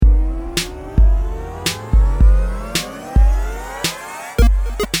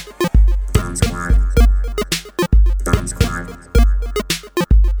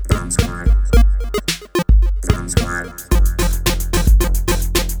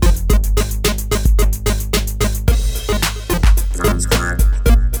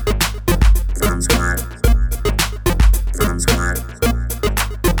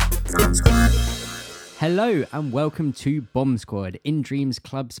Hello and welcome to Bomb Squad, In Dreams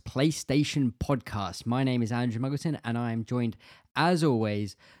Club's PlayStation podcast. My name is Andrew Muggleton and I am joined, as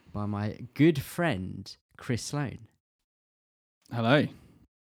always, by my good friend, Chris Sloan. Hello.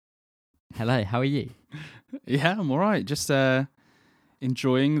 Hello, how are you? Yeah, I'm all right. Just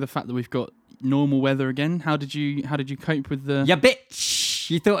enjoying the fact that we've got normal weather again. How did you cope with the... Ya bitch!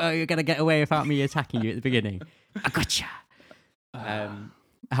 You thought you were going to get away without me attacking you at the beginning. I gotcha!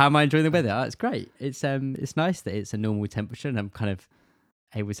 How am I enjoying the weather? Oh, it's great. It's nice that it's a normal temperature and I'm kind of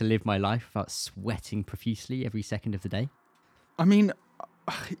able to live my life without sweating profusely every second of the day. I mean,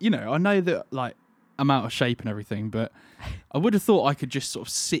 I know that like I'm out of shape and everything, but I would have thought I could just sort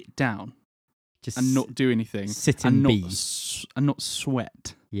of sit down and not do anything. Sit and be. And not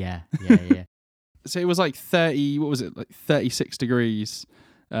sweat. Yeah. So it was like 36 degrees,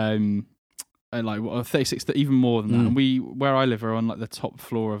 and like 36, even more than that. And where I live, are on like the top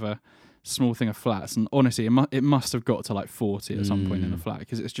floor of a small thing of flats, and honestly, it must have got to like 40 at some point in the flat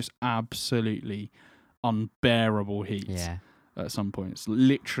because it's just absolutely unbearable heat. Yeah. At some point, it's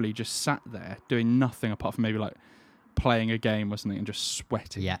literally just sat there doing nothing apart from maybe like playing a game or something and just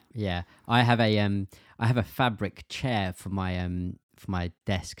sweating. Yeah. I have a fabric chair for my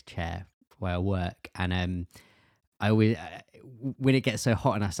desk chair where I work, and I always when it gets so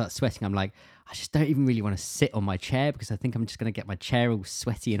hot and I start sweating, I'm like, I just don't even really want to sit on my chair because I think I'm just going to get my chair all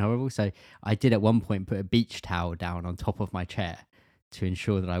sweaty and horrible. So I did at one point put a beach towel down on top of my chair to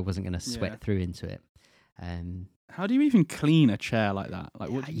ensure that I wasn't going to sweat through into it. How do you even clean a chair like that? Like,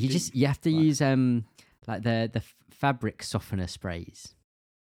 what do you have to use like the fabric softener sprays.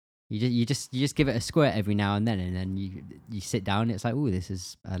 You just give it a squirt every now and then you sit down. And it's like, oh, this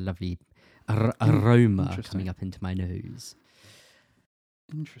is a lovely aroma coming up into my nose.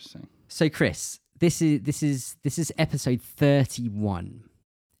 Interesting. So, Chris, this is episode 31.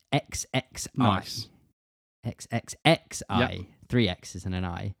 XXI. Nice. XXXI. Yep. 3 X's and an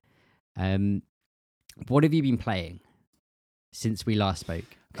I. What have you been playing since we last spoke?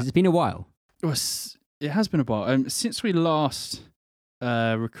 Because it's been a while. It has been a while. Since we last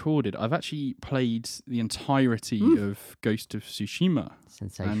recorded, I've actually played the entirety of Ghost of Tsushima.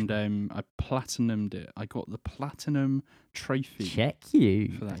 Sensational. And I platinumed it. I got the platinum trophy. Check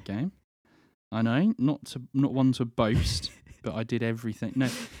you for that game. I know, not one to boast, but I did everything. No,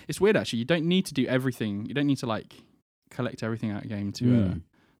 it's weird actually. You don't need to do everything. You don't need to like collect everything out of the game to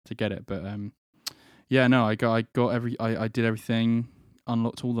get it. But I did everything.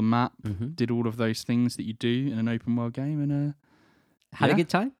 Unlocked all the map. Did all of those things that you do in an open world game, and had a good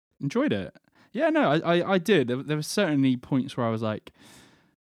time. Enjoyed it. Yeah, no, I did. There were certainly points where I was like,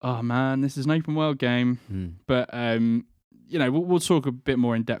 "Oh man, this is an open world game." But we'll talk a bit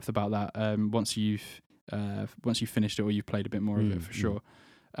more in depth about that once you've finished it or you've played a bit more of it for sure.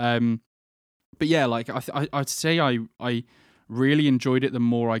 But yeah, like I'd say I really enjoyed it the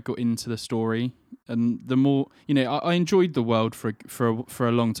more I got into the story, and the more I enjoyed the world for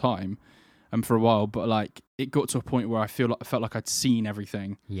a long time and for a while, but like it got to a point where I felt like I'd seen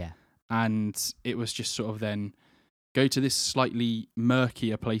everything. Yeah. And it was just sort of then go to this slightly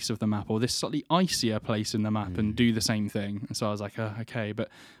murkier place of the map or this slightly icier place in the map and do the same thing. And so I was like, okay, but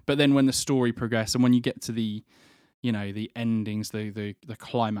then when the story progressed and when you get to the the endings, the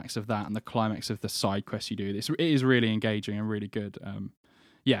climax of that and the climax of the side quests you do, it is really engaging and really good.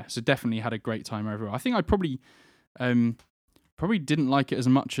 So definitely had a great time overall. I think I probably didn't like it as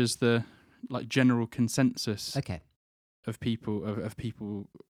much as the like general consensus of people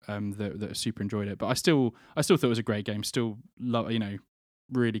that super enjoyed it. But I still thought it was a great game. Still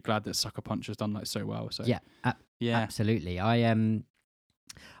really glad that Sucker Punch has done that so well. So absolutely. I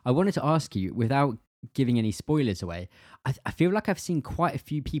wanted to ask you, without giving any spoilers away, I feel like I've seen quite a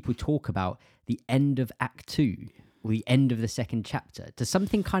few people talk about the end of Act 2 or the end of the second chapter. Does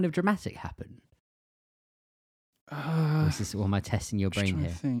something kind of dramatic happen? Or am I testing your brain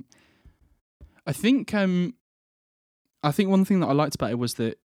here? I think one thing that I liked about it was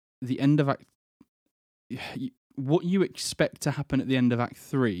that the end of Act, what you expect to happen at the end of Act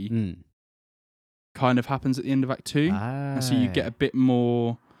 3 kind of happens at the end of Act 2. And so you get a bit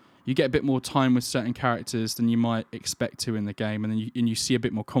more time with certain characters than you might expect to in the game, and then you see a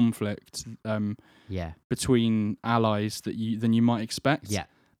bit more conflict between allies than you might expect.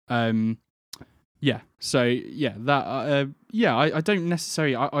 I don't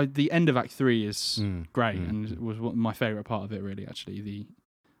necessarily. The end of Act 3 is great, and it was my favourite part of it. Really, actually,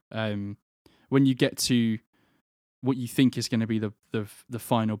 when you get to what you think is going to be the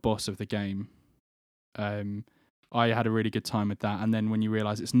final boss of the game, I had a really good time with that. And then when you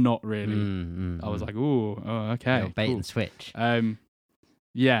realise it's not really, I was like, oh, okay, bait and switch.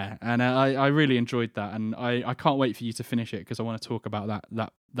 Yeah, and I really enjoyed that, and I can't wait for you to finish it because I want to talk about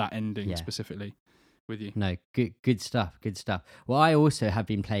that ending specifically with you. No, good stuff. Good stuff. Well, I also have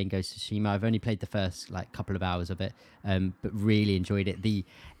been playing Ghost of Tsushima. I've only played the first like couple of hours of it, but really enjoyed it.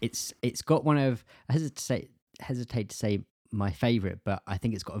 It's got one of, I hesitate to say my favorite, but I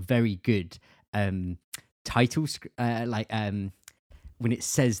think it's got a very good title. When it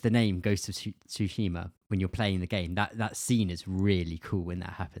says the name Ghost of Tsushima when you're playing the game, that scene is really cool when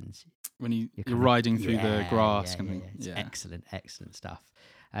that happens. When you're riding through the grass, It's excellent stuff.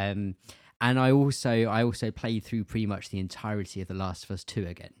 And I also played through pretty much the entirety of The Last of Us 2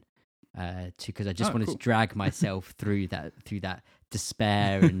 again, because I just wanted to drag myself through that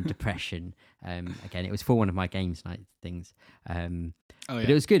despair and depression. Again, it was for one of my games night things. But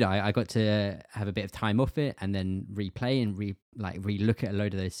it was good. I got to have a bit of time off it and then replay and re-look at a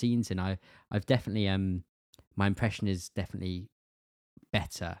load of those scenes. And I've definitely my impression is definitely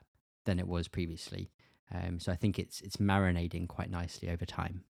better than it was previously. So I think it's marinating quite nicely over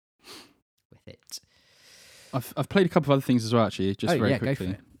time with it. I've played a couple of other things as well, actually. Just very quickly.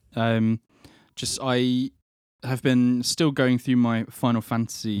 Go for it. I have been still going through my Final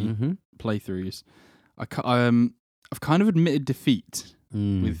Fantasy playthroughs. I've kind of admitted defeat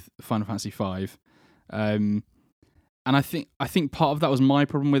with Final Fantasy V, and I think part of that was my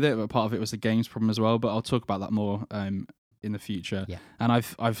problem with it, but part of it was the game's problem as well. But I'll talk about that more in the future. Yeah. And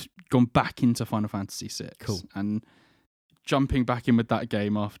I've gone back into Final Fantasy VI. Cool. And jumping back in with that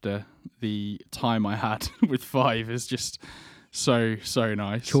game after the time I had with 5 is just so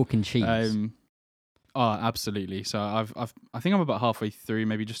nice. Chalk and cheese. Absolutely. So I think I'm about halfway through,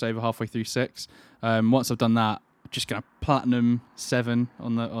 maybe just over halfway through 6. Once I've done that, I'm just gonna platinum 7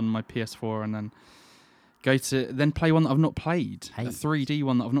 on my PS4, and then go to play one that I've not played, 8. a 3D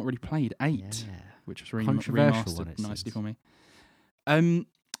one that I've not really played, 8, which was remastered nicely for me.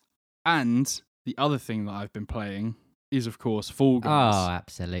 And the other thing that I've been playing is, of course, Fall Guys. Oh,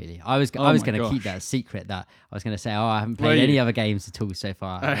 absolutely. I was going to keep that a secret. That I was going to say, I haven't played any other games at all so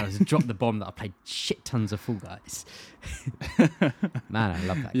far. I was dropped the bomb that I played shit tons of Fall Guys. Man, I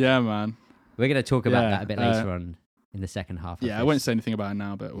love that game. Yeah, man. We're going to talk about that a bit later on in the second half. I won't say anything about it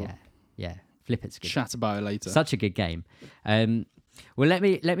now, but we'll Flip It's good. Chat about it later. Such a good game. Well, let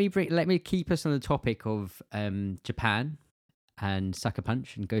me keep us on the topic of Japan and Sucker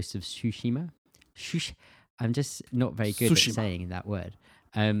Punch and Ghost of Tsushima. I'm just not very good at saying that word.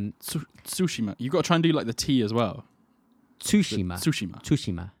 Tsushima. You've got to try and do like the T as well.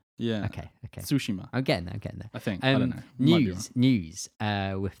 Tsushima. Yeah. Okay. Tsushima. I'm getting there. I think. I don't know. News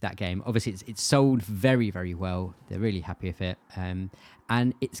with that game. Obviously, it's sold very, very well. They're really happy with it.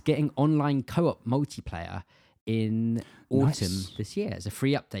 And it's getting online co-op multiplayer in autumn this year as a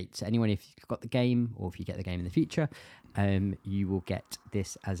free update. So anyone, if you've got the game or if you get the game in the future, you will get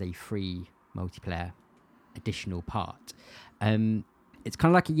this as a free multiplayer additional part. It's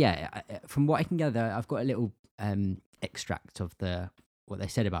kind of like from what I can gather, I've got a little extract of what they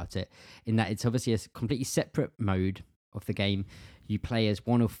said about it, in that it's obviously a completely separate mode of the game. You play as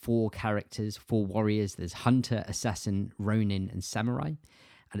one of 4 characters, 4 warriors. There's hunter, assassin, ronin, and samurai,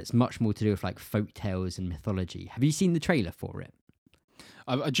 and it's much more to do with like folk tales and mythology. Have you seen the trailer for it?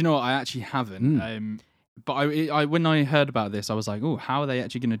 Do you know what? I actually haven't. But I when I heard about this, I was like, oh, how are they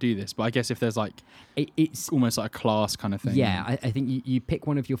actually going to do this? But I guess if there's like, it's almost like a class kind of thing. Yeah, I think you pick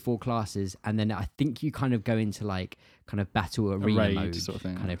one of your 4 classes, and then I think you kind of go into like kind of battle arena mode sort of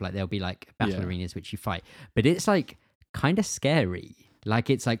thing. Kind of like there'll be like battle arenas which you fight, but it's like kind of scary. Like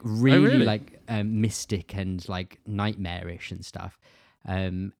it's like really? Like mystic and like nightmarish and stuff.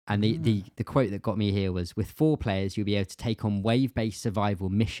 And the quote that got me here was, with 4 players, you'll be able to take on wave-based survival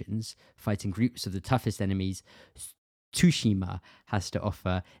missions, fighting groups of the toughest enemies Tsushima has to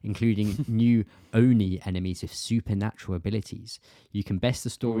offer, including new Oni enemies with supernatural abilities. You can best the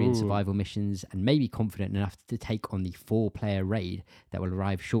story and survival missions and may be confident enough to take on the 4-player raid that will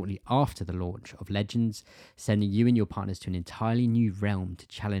arrive shortly after the launch of Legends, sending you and your partners to an entirely new realm to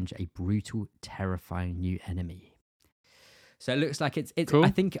challenge a brutal, terrifying new enemy. So it looks like it's cool.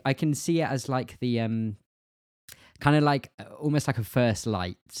 I think I can see it as like the kind of like almost like a First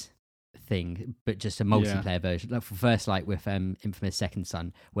Light thing, but just a multiplayer version. Like for First Light with Infamous Second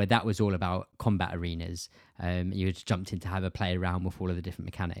Son, where that was all about combat arenas. You just jumped in to have a play around with all of the different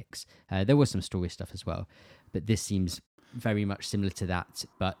mechanics. There was some story stuff as well, but this seems very much similar to that,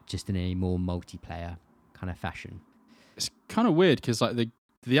 but just in a more multiplayer kind of fashion. It's kind of weird because like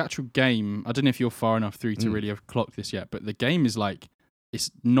the actual game, I don't know if you're far enough through to really have clocked this yet, but the game is like, it's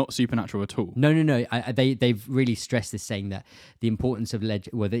not supernatural at all. No. They've really stressed this, saying that the importance of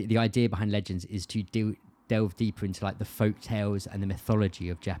the idea behind Legends is to delve deeper into like the folk tales and the mythology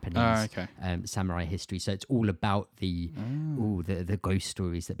of Japanese samurai history. So it's all about the ghost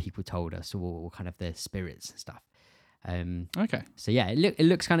stories that people told us, or kind of the spirits and stuff. So yeah, it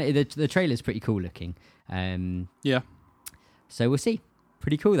looks kind of, the trailer's pretty cool looking. Yeah. So we'll see.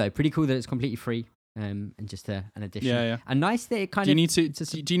 Pretty cool though. Pretty cool that it's completely free. And just an addition. Yeah. And nice that it kind do of.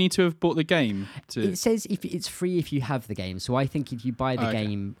 Do you need to have bought the game? It says if it's free if you have the game. So I think if you buy the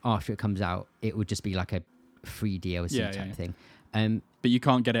game after it comes out, it would just be like a free DLC type thing. But you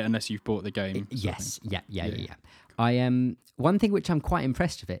can't get it unless you've bought the game. Yes. Yeah. I one thing which I'm quite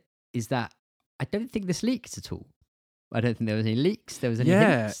impressed with it is that I don't think this leaked at all. I don't think there was any leaks. There was any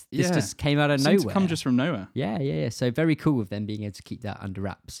hints. This just came out of nowhere. Seems to come just from nowhere. Yeah. So very cool of them being able to keep that under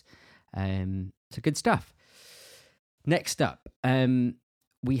wraps. So good stuff. Next up,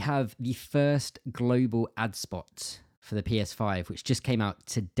 we have the first global ad spot for the PS5, which just came out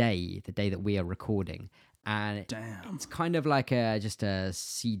today, the day that we are recording. And it's kind of like just a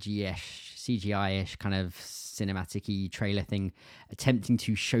CGI-ish kind of cinematic-y trailer thing, attempting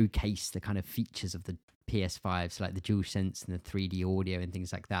to showcase the kind of features of the PS5, so like the DualSense and the 3D audio and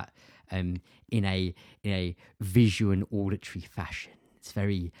things like that, in a visual and auditory fashion. It's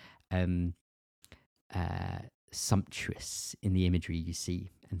very sumptuous in the imagery you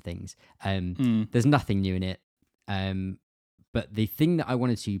see and things. There's nothing new in it, but the thing that I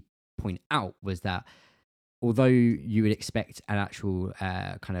wanted to point out was that although you would expect an actual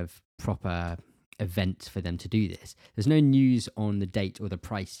kind of proper event for them to do this, there's no news on the date or the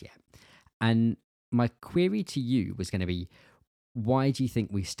price yet. And my query to you was going to be, why do you think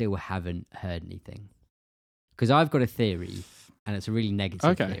we still haven't heard anything? Because I've got a theory, and it's a really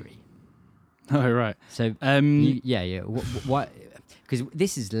negative theory. Oh, right. So, What? Because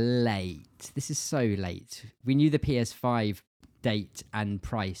this is late. This is so late. We knew the PS5 date and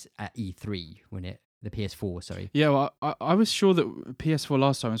price at E3 the PS4, sorry. Yeah, well, I was sure that PS4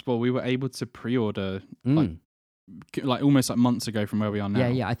 last time as well, we were able to pre-order like almost like months ago from where we are now.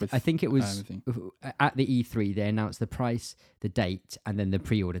 Yeah. I think it was at the E3 they announced the price, the date, and then the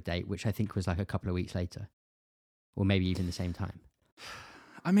pre-order date, which I think was like a couple of weeks later, or maybe even the same time.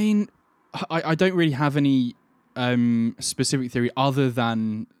 I mean, I don't really have any specific theory other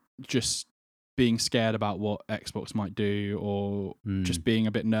than just being scared about what Xbox might do, or just being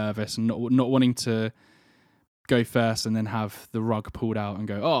a bit nervous and not wanting to go first and then have the rug pulled out and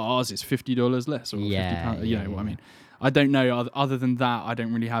go, oh, ours is $50 less or £50. You know what I mean? I don't know. Other than that, I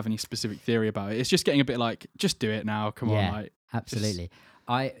don't really have any specific theory about it. It's just getting a bit like, just do it now. Come on, like, absolutely.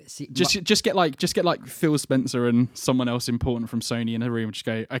 I see. Just get like Phil Spencer and someone else important from Sony in a room. Just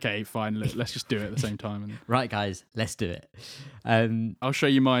go, okay, fine. Let's just do it at the same time. And right, guys, let's do it. I'll show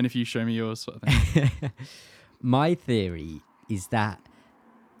you mine if you show me yours, sort of thing. My theory is that,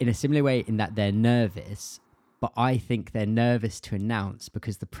 in a similar way, in that they're nervous, but I think they're nervous to announce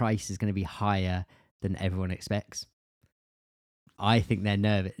because the price is going to be higher than everyone expects. I think they're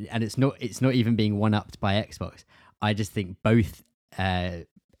nervous, and it's not even being one-upped by Xbox. I just think both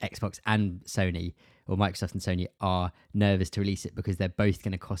Xbox and Sony, or Microsoft and Sony, are nervous to release it because they're both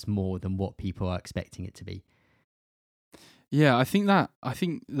going to cost more than what people are expecting it to be. Yeah, I think that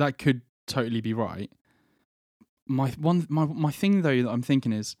could totally be right. My thing though that I'm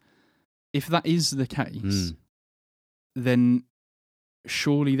thinking is, if that is the case, then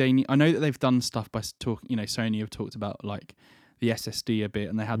surely they need. I know that they've done stuff by talking. Sony have talked about like the SSD a bit,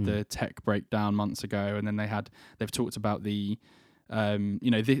 and they had the tech breakdown months ago, and then they've talked about the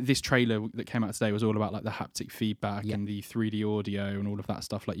this trailer that came out today was all about like the haptic feedback and the 3D audio and all of that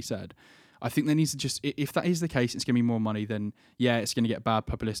stuff, like you said. I think they need to just, if that is the case, it's going to be more money, then it's going to get bad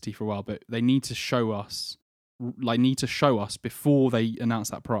publicity for a while, but they need to show us before they announce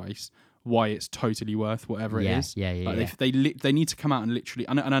that price why it's totally worth whatever it is. They need to come out and literally,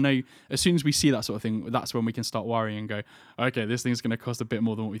 and I know as soon as we see that sort of thing, that's when we can start worrying and go, okay, this thing's going to cost a bit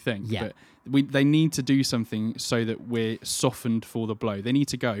more than what we think. But they need to do something so that we're softened for the blow. They need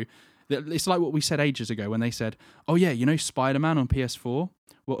to go. It's like what we said ages ago when they said, oh yeah, Spider-Man on PS4,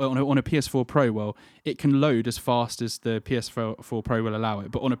 well, on a PS4 Pro, well, it can load as fast as the PS4 Pro will allow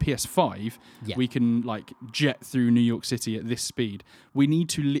it, but on a PS5, we can like jet through New York City at this speed. We need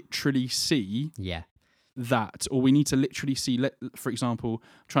to literally see that, or we need to literally see, for example,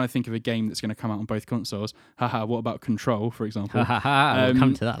 I'm trying to think of a game that's going to come out on both consoles. What about Control, for example? We'll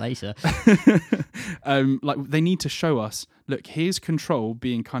come to that later. Like they need to show us, look, here's Control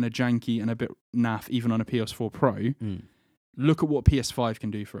being kind of janky and a bit naff even on a PS4 Pro. Look at what PS5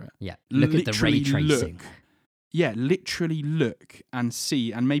 can do for it. Yeah, look at the ray tracing. Literally look and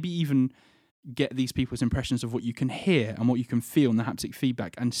see, and maybe even get these people's impressions of what you can hear and what you can feel in the haptic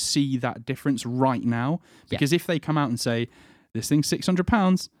feedback and see that difference right now. Because if they come out and say this thing's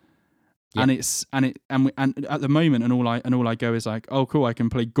 £600 and at the moment and all I go is like, oh cool, I can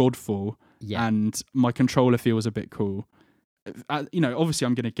play Godfall and my controller feels a bit cool. Obviously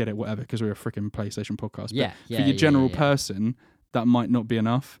I'm going to get it whatever because we're a freaking PlayStation podcast. But for your general person, that might not be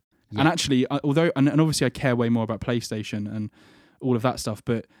enough. Yeah. And actually, although obviously I care way more about PlayStation and all of that stuff,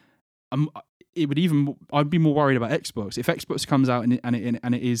 but I'd be more worried about Xbox. If Xbox comes out and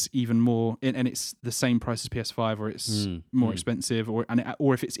it is even more, and it's the same price as PS5, or it's more expensive, or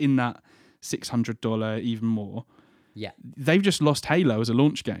if it's in that $600 even more. Yeah, they've just lost Halo as a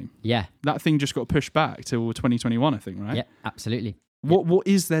launch game. Yeah, that thing just got pushed back till 2021, I think, right? Yeah, absolutely. What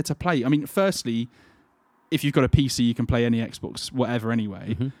is there to play? I mean, firstly, if you've got a PC, you can play any Xbox, whatever,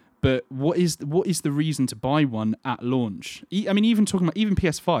 anyway. Mm-hmm. But what is the reason to buy one at launch? I mean, even talking about even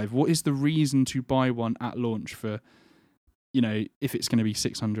PS5, what is the reason to buy one at launch for, if it's going to be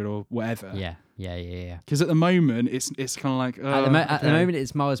 600 or whatever? Yeah. Because at the moment, it's kind of like at the moment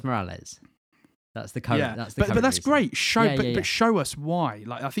it's Miles Morales. That's the current. Yeah. That's the current but that's reason. Great. But show us why.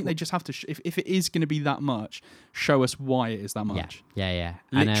 Like I think they just have to. If it is going to be that much, show us why it is that much. Yeah.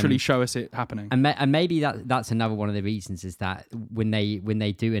 Literally show us it happening. And maybe that's another one of the reasons is that when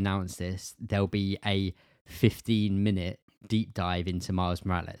they do announce this, there'll be a 15-minute deep dive into Miles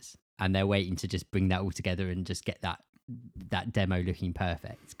Morales, and they're waiting to just bring that all together and just get that demo looking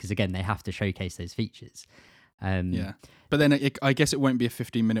perfect. Because again, they have to showcase those features. But then I guess it won't be a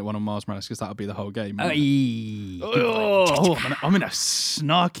 15-minute one on Miles Morales because that'll be the whole game. I'm in a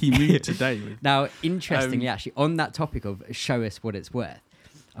snarky mood today. Now, interestingly, actually, on that topic of show us what it's worth,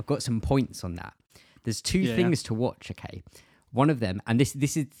 I've got some points on that. There's two things to watch. Okay, one of them, and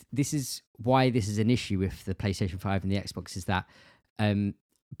this is why this is an issue with the PlayStation 5 and the Xbox, is that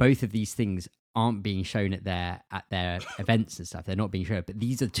both of these things aren't being shown at their events and stuff. They're not being shown, but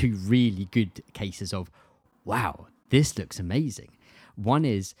these are two really good cases of, wow, this looks amazing. One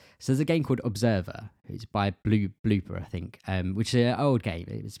is, so there's a game called Observer, it's by Blooper, I think, which is an old game.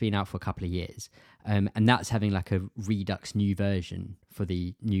 It's been out for a couple of years. And that's having like a Redux new version for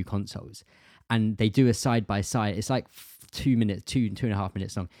the new consoles. And they do a side-by-side. It's like 2 minutes, 2.5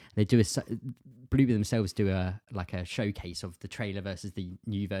 minutes long. They do Blooper themselves do a showcase of the trailer versus the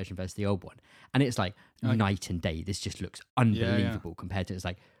new version versus the old one. And it's like night and day. This just looks unbelievable compared to, it's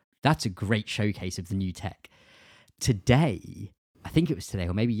like, that's a great showcase of the new tech. Today, I think it was today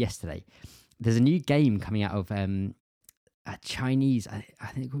or maybe yesterday, there's a new game coming out of a Chinese, I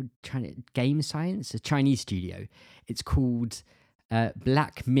think called Game Science, a Chinese studio. It's called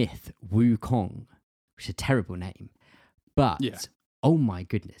Black Myth Wukong, which is a terrible name. But, oh my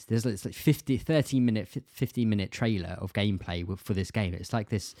goodness, there's like 15 minute trailer of gameplay for this game. It's like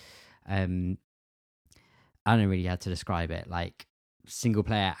this, I don't know really how to describe it, like single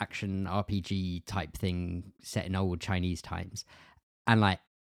player action RPG type thing set in old Chinese times, and like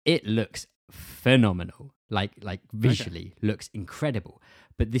it looks phenomenal, like visually looks incredible.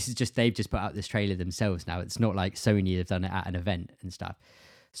 But this is just, they've just put out this trailer themselves now. It's not like Sony have done it at an event and stuff.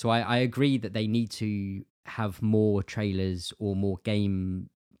 So I agree that they need to have more trailers or more game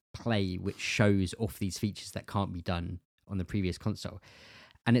play which shows off these features that can't be done on the previous console.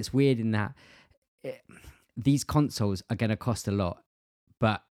 And it's weird in that these consoles are going to cost a lot,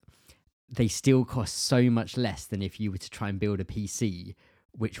 but they still cost so much less than if you were to try and build a PC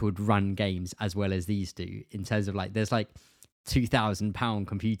which would run games as well as these do, in terms of like, there's like £2,000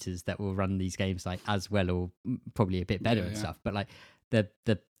 computers that will run these games like as well or probably a bit better and stuff. But like the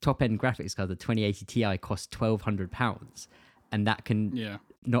top end graphics card, the 2080 Ti, costs £1,200, and that can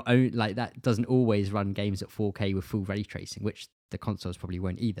not only, like, that doesn't always run games at 4K with full ray tracing, which the consoles probably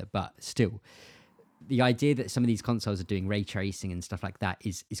won't either. But still, the idea that some of these consoles are doing ray tracing and stuff like that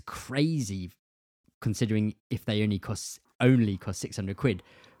is crazy, considering if they only cost £600.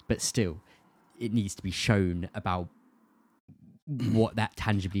 But still, it needs to be shown about what that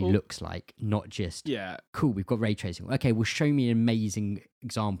tangibly looks like, not just cool, we've got ray tracing. Okay, well, show me an amazing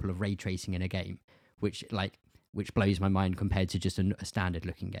example of ray tracing in a game, which blows my mind compared to just a standard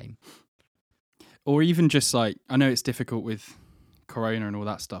looking game. Or even just like, I know it's difficult with Corona and all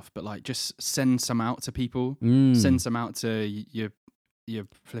that stuff, but like just send some out to people. Send some out to your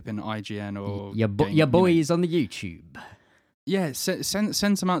flipping IGN or your boys on the YouTube. Yeah, send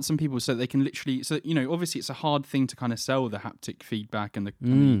some out to some people so they can literally, so obviously it's a hard thing to kind of sell the haptic feedback and the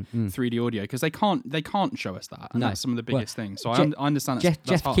 3D audio, because they can't show us that, and that's some of the biggest things. So I understand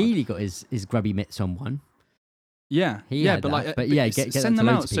Jeff hard. Keighley got his grubby mitts on one. Yeah, get send them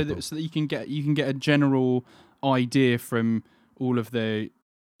out so that you can get a general idea from all of the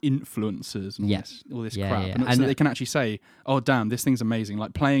influencers and all this crap, yeah. and so they can actually say, "Oh, damn, this thing's amazing!"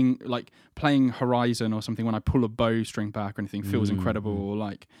 Like playing Horizon or something. When I pull a bowstring back or anything, feels incredible. Or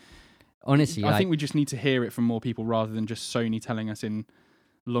like, honestly, I think we just need to hear it from more people rather than just Sony telling us in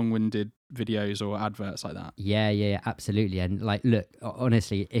long-winded videos or adverts like that. Yeah, absolutely. And like, look,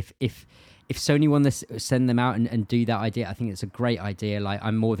 honestly, if Sony want to send them out and do that idea, I think it's a great idea. Like,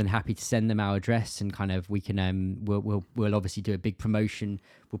 I'm more than happy to send them our address and kind of we can we'll obviously do a big promotion.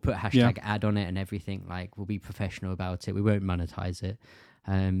 We'll put a hashtag ad on it and everything. Like, we'll be professional about it. We won't monetize it.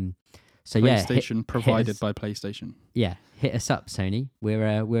 So PlayStation provided by PlayStation. Yeah, hit us up, Sony.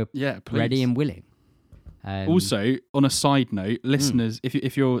 We're ready and willing. Also, on a side note, listeners,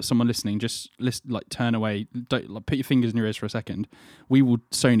 if you're someone listening, just turn away. Don't put your fingers in your ears for a second. We will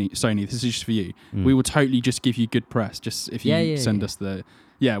Sony. This is just for you. We will totally just give you good press. Just if you send us the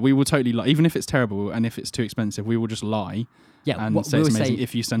we will totally even if it's terrible and if it's too expensive, we will just lie. Yeah, and say it's amazing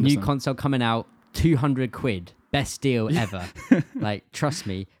if you send us new console coming out, £200, best deal ever. Like, trust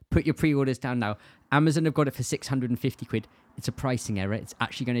me. Put your pre-orders down now. Amazon have got it for £650. It's a pricing error. It's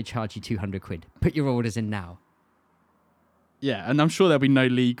actually going to charge you £200. Put your orders in now. Yeah, and I'm sure there'll be no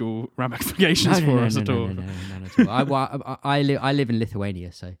legal ramifications for us at all. No, none at all. I live in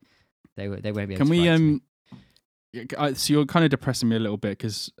Lithuania, so they won't be able to. Can we? So you're kind of depressing me a little bit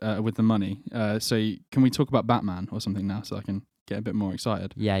because with the money. So can we talk about Batman or something now, so I can get a bit more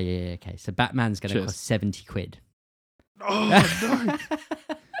excited? Yeah. Okay. So Batman's going to cost £70. Oh no!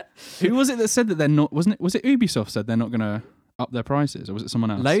 Who was it that said that they're not? Was it Ubisoft said they're not going to up their prices, or was it someone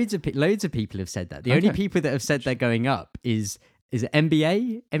else? Loads of people have said that. The only people that have said they're going up is it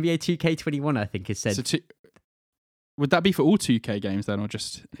NBA 2K21, I think, has said. So would that be for all 2K games then, or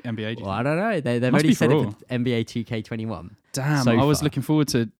just NBA? Well, I don't know. They've only said it for NBA 2K21. Damn, I was looking forward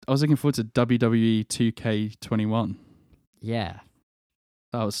to WWE 2K21. Yeah,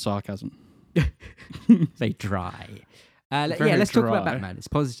 that was sarcasm. Very dry. Let's talk about Batman. It's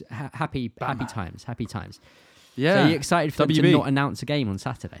positive, happy times. Yeah. So are you excited for them to not announce a game on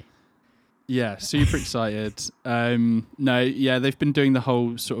Saturday? Yeah, super excited. They've been doing the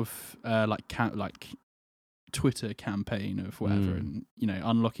whole sort of Twitter campaign of whatever, and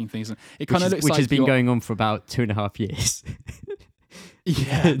unlocking things. And it kind of looks which like has been going on for about 2.5 years.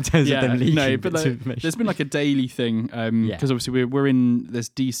 Yeah, in terms of them leaking but there's been like a daily thing because obviously we're in there's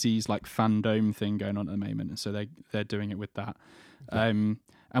DC's like fandom thing going on at the moment, and so they're doing it with that. And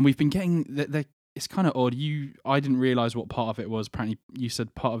we've been getting it's kind of odd. I didn't realize what part of it was. Apparently, you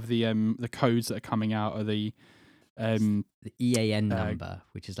said part of the codes that are coming out are the EAN number,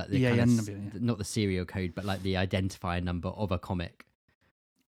 which is like the EAN number, not the serial code, but like the identifier number of a comic,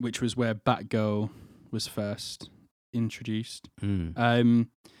 which was where Batgirl was first introduced. And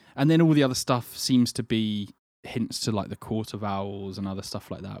then all the other stuff seems to be hints to like the Court of Owls and other stuff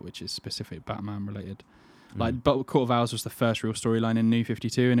like that, which is specific Batman related. But Court of Owls was the first real storyline in New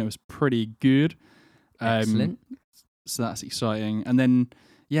 52, and it was pretty good. Excellent. So that's exciting. And then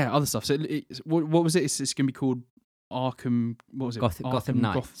other stuff. So what was it? It's going to be called Arkham. What was it? Gotham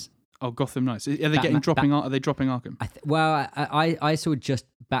Knights. Gotham Knights. Are they dropping? Are they dropping Arkham? I saw just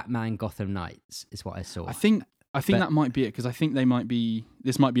Batman Gotham Knights is what I saw. I think that might be it, because I think they might be.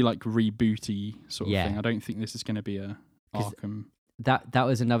 This might be like rebooty sort of thing. I don't think this is going to be a Arkham. That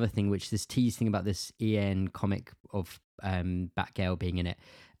was another thing, which this tease thing about this EN comic of Batgirl being in it.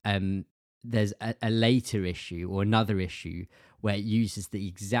 There's a later issue or another issue where it uses the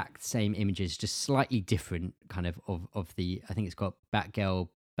exact same images, just slightly different kind of the. I think it's got Batgirl,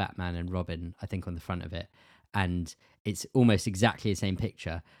 Batman, and Robin, I think, on the front of it, and it's almost exactly the same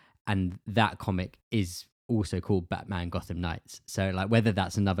picture. And that comic is also called Batman Gotham Knights. So like whether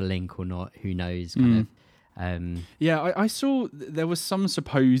that's another link or not, who knows? I saw there was some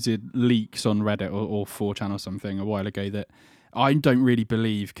supposed leaks on Reddit or 4chan or something a while ago that I don't really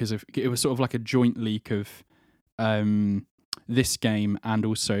believe, because it was sort of like a joint leak of this game and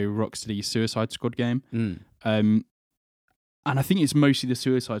also Rocksteady's Suicide Squad game. And I think it's mostly the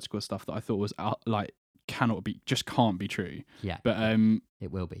Suicide Squad stuff that I thought was can't be true. Yeah, but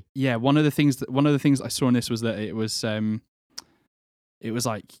it will be. Yeah, one of the things I saw in this was that it was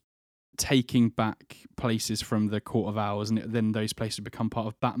like taking back places from the Court of Owls, and then those places become part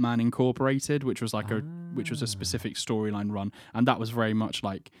of Batman Incorporated, which was a specific storyline run, and that was very much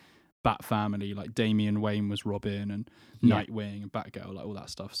like Bat Family, like Damian Wayne was Robin and Nightwing and Batgirl, like all that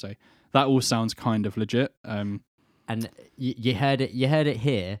stuff. So that all sounds kind of legit. And you heard it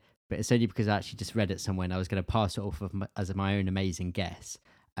here, but it's only because I actually just read it somewhere and I was going to pass it off as my own amazing guess.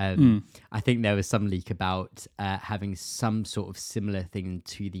 I think there was some leak about having some sort of similar thing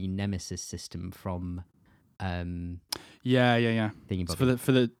to the Nemesis system from Yeah. thingy So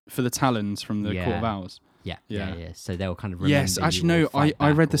for the talons from the Court of Owls. Yeah. So they'll kind of Yes, actually, no.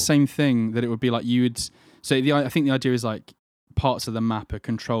 I read the same thing, that it would be like you would. So I think the idea is like parts of the map are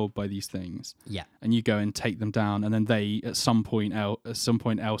controlled by these things. Yeah. And you go and take them down, and then they at some point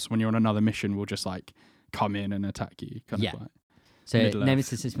else when you're on another mission will just like come in and attack you. Kind of like. So Middle-earth,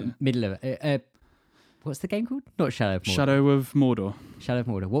 Nemesis is Middle Earth. What's the game called? Not Shadow of Mordor. Shadow of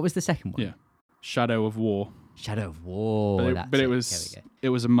Mordor. What was the second one? Yeah. Shadow of War. Shadow of War. But it was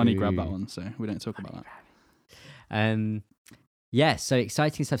a money grab, that one, so we don't talk about that. Yeah, so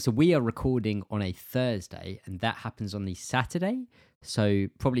exciting stuff. So we are recording on a Thursday, and that happens on the Saturday. So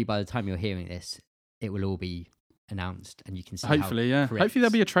probably by the time you're hearing this, it will all be announced, and you can see. Hopefully, yeah. Hopefully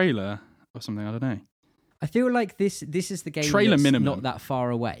there'll be a trailer or something. I don't know. I feel like this is the game trailer that's minimum. Not that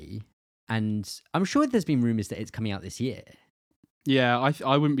far away, and I'm sure there's been rumors that it's coming out this year. Yeah,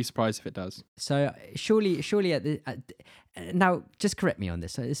 I wouldn't be surprised if it does. So surely now just correct me on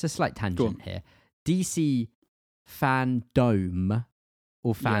this. So it's a slight tangent here. DC fandom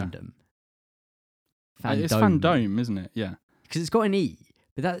or fandom? Yeah. It's fandom, isn't it? Yeah. Because it's got an E.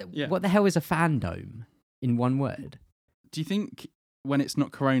 But what the hell is a fandom in one word? Do you think when it's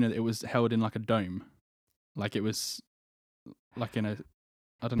not Corona, it was held in like a dome? Like it was like in a...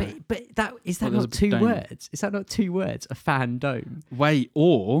 I don't know. But is that not two words? Is that not two words? A fandom. Wait,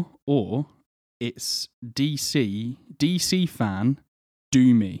 or it's DC fan,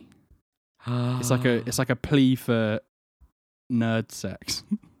 do me. It's like a plea for nerd sex.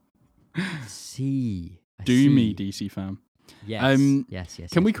 See. Do me, DC fan. Yes.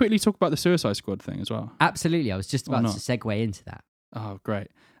 Yes. Can we quickly talk about the Suicide Squad thing as well? Absolutely. I was just about to segue into that. Oh, great.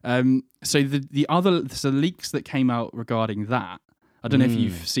 So the other leaks that came out regarding that. I don't know if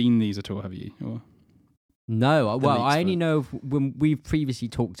you've seen these at all, have you? Or no. Well, I only know when we've previously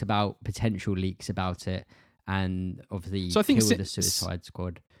talked about potential leaks about it, and of the the Suicide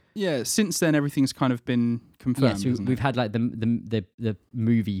Squad. Yeah, since then everything's kind of been confirmed. Yeah, so we've had like the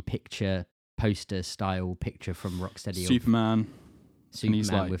movie picture, poster style picture from Rocksteady. Superman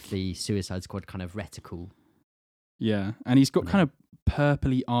with the Suicide Squad kind of reticle. Yeah, and he's got kind of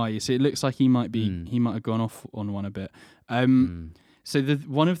purpley eyes. So it looks like he might have gone off on one a bit. So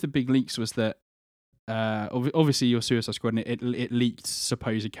one of the big leaks was that obviously your Suicide Squad, and it leaked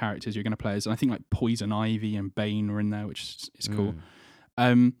supposed characters you're going to play as, and I think like Poison Ivy and Bane were in there, which is cool.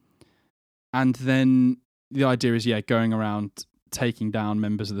 And then the idea is going around taking down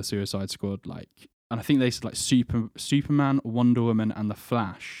members of the Suicide Squad, and I think they said like Superman, Wonder Woman, and the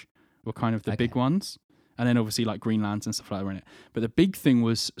Flash were kind of the big ones. And then obviously like Green Lantern and stuff like that were in it. But the big thing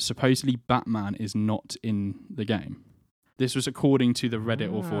was supposedly Batman is not in the game. This was according to the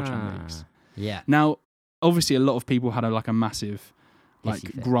Reddit or 4chan leaks. Yeah. Now, obviously, a lot of people had a massive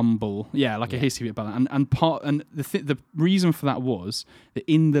grumble, a hissy fit about that. And the reason for that was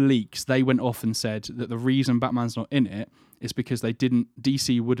that in the leaks they went off and said that the reason Batman's not in it is because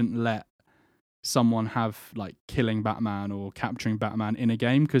DC wouldn't let someone have like killing Batman or capturing Batman in a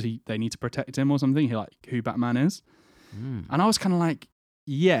game because they need to protect him or something. Who Batman is, and I was kind of like,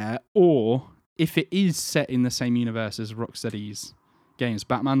 or. If it is set in the same universe as Rocksteady's games,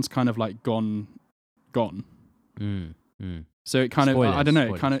 Batman's kind of like gone. So it kind of, I don't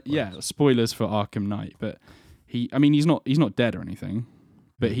know, spoilers for Arkham Knight, but he's not dead or anything,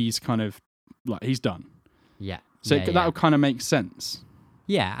 but he's kind of like, he's done. Yeah. So that would kind of make sense.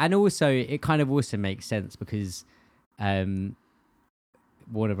 Yeah, and also it kind of also makes sense because Warner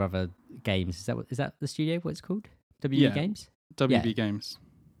Brother Games, is that the studio? What it's called? WB Games. WB Games.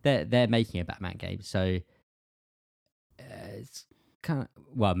 They're making a Batman game, so it's kind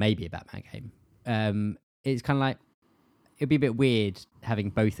of maybe a Batman game. It's kind of like it'd be a bit weird having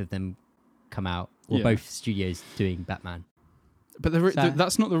both of them come out or both studios doing Batman. But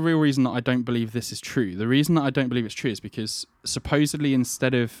that's not the real reason that I don't believe this is true. The reason that I don't believe it's true is because supposedly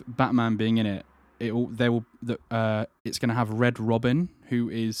instead of Batman being in it, it's going to have Red Robin, who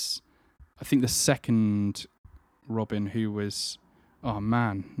is, I think, the second Robin who was. Oh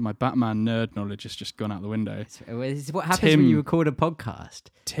man, my Batman nerd knowledge has just gone out the window. This is what happens when you record a podcast.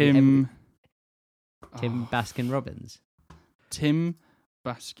 Tim Baskin-Robbins. Tim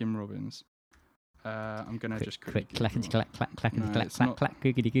Baskin-Robbins. I'm gonna just quick clack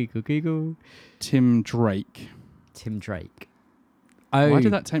Google. Tim Drake. Oh, why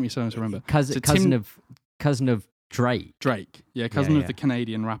did that take me so long to remember? Cousin of Drake. Drake, cousin of the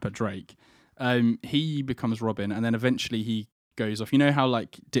Canadian rapper Drake. He becomes Robin, and then eventually he goes off. You know how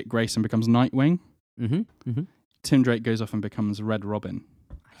like Dick Grayson becomes Nightwing? Mm-hmm. Tim Drake goes off and becomes Red Robin.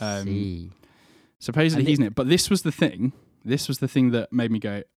 I see. Supposedly he's in it, but this was the thing. This was the thing that made me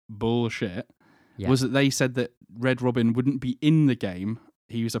go bullshit. was that they said that Red Robin wouldn't be in the game.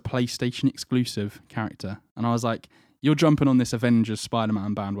 He was a PlayStation exclusive character, and I was like, "You're jumping on this Avengers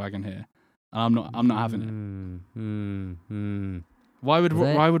Spider-Man bandwagon here, and I'm not having it." Why would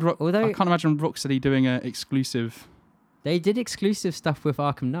I can't imagine Rocksteady doing an exclusive. They did exclusive stuff with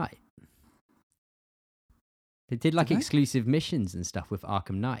Arkham Knight. They did exclusive missions and stuff with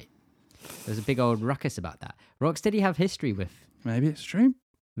Arkham Knight. There's a big old ruckus about that. Rocksteady have history with. Maybe it's true.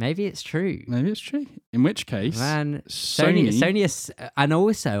 Maybe it's true. In which case, man, Sony, and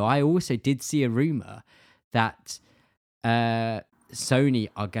I also did see a rumor that Sony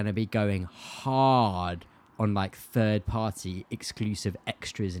are going to be going hard on like third-party exclusive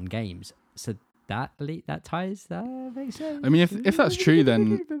extras in games. So that ties that makes sense. I mean, if that's true,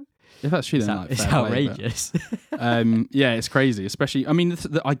 then it's outrageous. Yeah, it's crazy. Especially, I mean,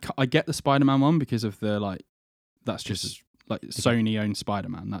 I get the Spider-Man one because of the like. That's just like Sony owned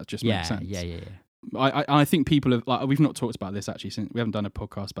Spider-Man. That just makes sense. Yeah. I think people have like we've not talked about this actually since we haven't done a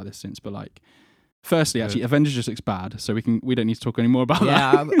podcast about this since, but like. Firstly, actually, Avengers just looks bad, so we don't need to talk anymore about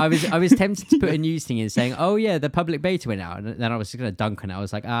that. Yeah, I was tempted to put a news thing in saying, "Oh yeah, the public beta went out," and then I was just going to dunk on it. I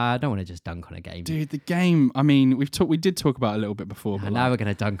was like, I don't want to just dunk on a game. Dude, the game. I mean, we did talk about it a little bit before, but now we're going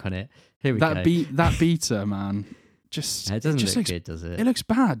to dunk on it. Here we go. That beta, man, just it doesn't look good, does it? It looks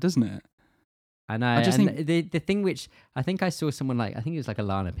bad, doesn't it? I know. I just think the thing which I think I saw someone like I think it was like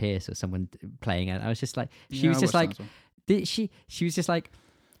Alana Pierce or someone playing it. I was just like, she was just like,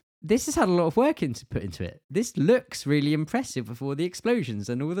 this has had a lot of work put into it. This looks really impressive with all the explosions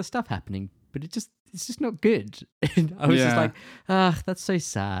and all the stuff happening, but it's just not good. And I was just like, that's so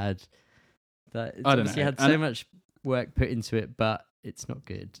sad. That it's obviously had so much work put into it, but it's not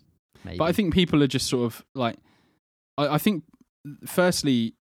good. Maybe. But I think people are just sort of like, I think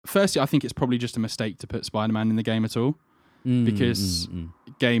firstly, I think it's probably just a mistake to put Spider-Man in the game at all because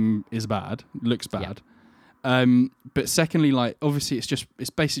game is bad, looks bad. Yeah. But secondly, like obviously it's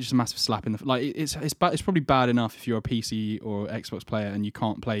basically just a massive slap in the like it's probably bad enough if you're a PC or Xbox player and you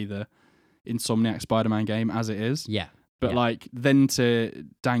can't play the Insomniac Spider-Man game as it is. Yeah. But like then to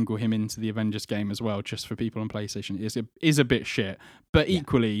dangle him into the Avengers game as well just for people on PlayStation is a bit shit. But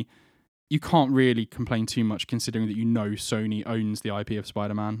equally, you can't really complain too much considering that Sony owns the IP of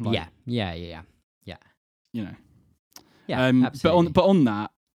Spider-Man. Like, yeah. You know. Yeah. Absolutely. But on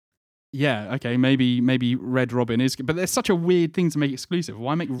that. Yeah, okay, maybe Red Robin is, but there's such a weird thing to make exclusive.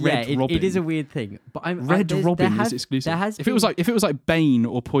 Why make Red Robin? It is a weird thing, but Red Robin is exclusive. If it was like Bane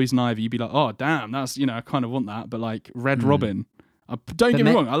or Poison Ivy, you'd be like, oh damn, that's I kind of want that. But like Red Robin, don't get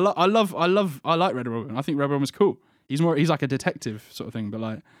me wrong, I like Red Robin. I think Red Robin's cool. He's like a detective sort of thing, but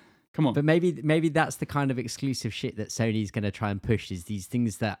like, come on. But maybe that's the kind of exclusive shit that Sony's going to try and push is these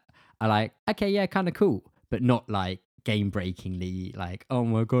things that are like, okay, yeah, kind of cool, but not like game-breakingly like, oh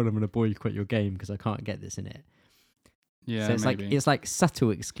my god, I'm gonna boycott your game because I can't get this in it. Yeah, so it's like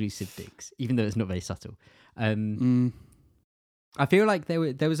subtle exclusive things, even though it's not very subtle. I feel like there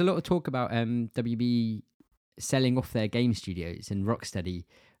was a lot of talk about WB selling off their game studios and Rocksteady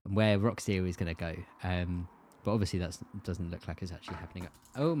and where Rocksteady is going to go. But obviously that doesn't look like it's actually happening.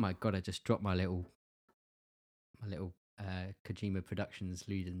 Oh my god, I just dropped my little Kojima Productions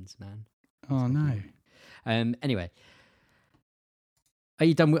Ludens, man. Oh no. Anyway, are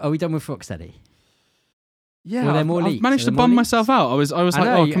we done with Rocksteady? Yeah, I've managed to bum myself out. I was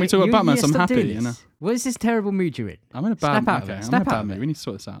like, can we talk about Batman? So I'm happy. What is this terrible mood you're in? I'm in a bad mood. Okay, I'm in a bad mood. We need to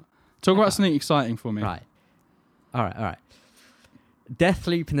sort this out. Talk about something exciting for me. Right. All right.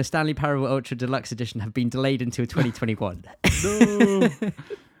 Deathloop and the Stanley Parable Ultra Deluxe Edition have been delayed until 2021. No.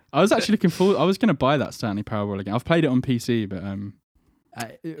 I was actually looking forward. I was going to buy that Stanley Parable again. I've played it on PC, but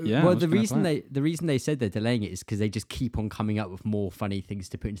well, the reason they said they're delaying it is because they just keep on coming up with more funny things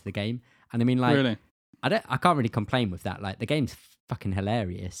to put into the game. And I mean, like, really? I can't really complain with that. Like, the game's fucking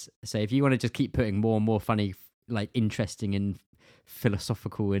hilarious. So if you want to just keep putting more and more funny, like interesting and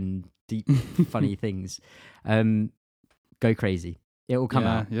philosophical and deep, funny things, go crazy. It will come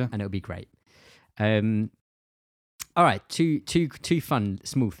out and it'll be great. All right, two fun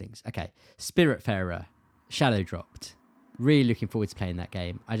small things. Okay, Spiritfarer, Shadow dropped. Really looking forward to playing that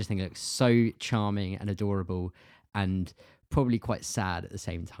game. I just think it looks so charming and adorable and probably quite sad at the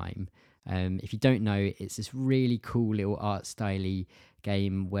same time. If you don't know, it's this really cool little art style-y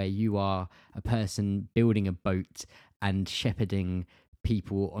game where you are a person building a boat and shepherding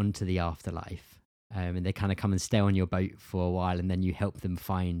people onto the afterlife. And they kind of come and stay on your boat for a while and then you help them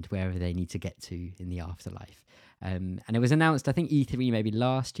find wherever they need to get to in the afterlife. And it was announced, I think E3 maybe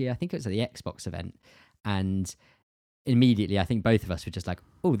last year. I think it was at the Xbox event. And immediately, I think both of us were just like,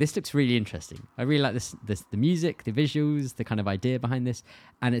 oh, this looks really interesting. I really like this the music, the visuals, the kind of idea behind this.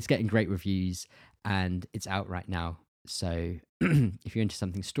 And it's getting great reviews. and it's out right now. So if you're into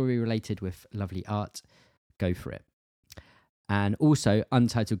something story related with lovely art, go for it. And also,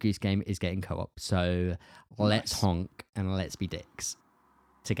 Untitled Goose Game is getting co-op. So let's honk and let's be dicks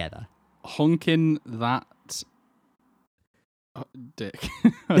together. Honking that dick.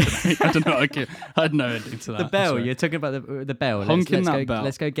 I don't know. I had no ending to that. The bell. You're talking about the bell. Honking that bell.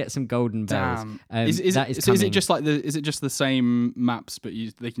 Let's go get some golden bells. Is it just like is it just the same maps, but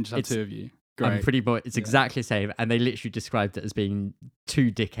they can just have two of you? Great. I'm pretty much. It's exactly the same, and they literally described it as being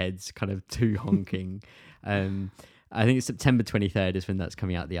two dickheads, kind of two honking. I think it's September 23rd is when that's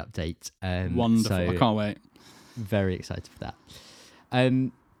coming out, the update. Wonderful. So I can't wait. Very excited for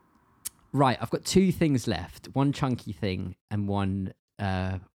that. Right, I've got two things left. One chunky thing and one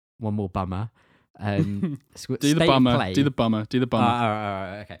more bummer. Do the bummer. Do the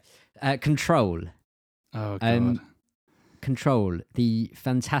bummer. Okay. Control. Oh, God. Control, the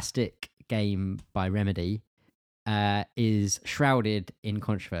fantastic game by Remedy, is shrouded in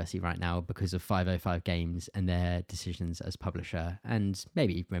controversy right now because of 505 Games and their decisions as publisher, and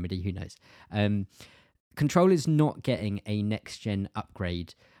maybe Remedy, who knows. Control is not getting a next-gen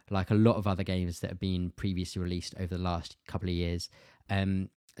upgrade like a lot of other games that have been previously released over the last couple of years.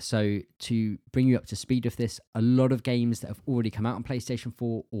 So to bring you up to speed with this, a lot of games that have already come out on PlayStation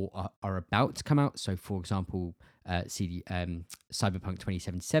 4 or are about to come out, so for example, Cyberpunk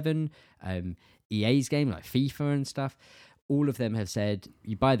 2077, EA's game like FIFA and stuff, all of them have said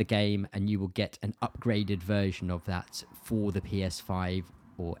you buy the game and you will get an upgraded version of that for the PS5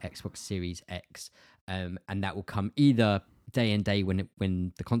 or Xbox Series X, and that will come either day and day when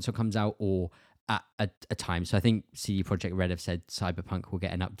the console comes out or at a time. So I think CD Projekt Red have said Cyberpunk will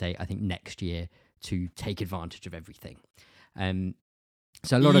get an update, I think, next year to take advantage of everything.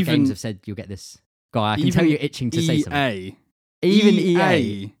 So a lot of games have said you'll get this. God, I can tell you're itching to say something. Even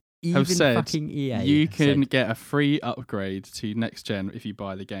EA have said fucking EA you can get a free upgrade to next gen if you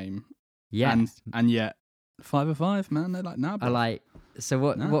buy the game. Yeah. And yet 505, man, they're like, nah, bro. So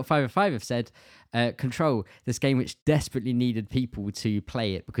what 505 have said, Control, this game which desperately needed people to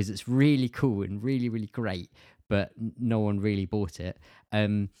play it because it's really cool and really, really great, but no one really bought it.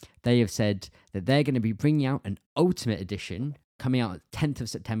 They have said that they're going to be bringing out an Ultimate Edition coming out 10th of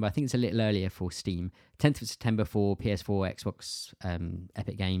September. I think it's a little earlier for Steam. 10th of September for PS4, Xbox,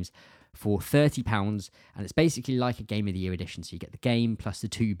 Epic Games for £30. And it's basically like a Game of the Year edition. So you get the game plus the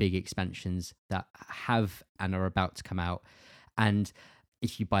two big expansions that have and are about to come out. And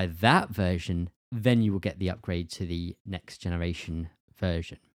if you buy that version, then you will get the upgrade to the next generation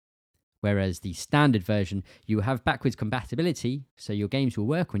version. Whereas the standard version, you will have backwards compatibility, so your games will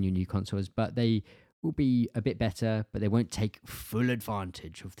work on your new consoles, but they will be a bit better, but they won't take full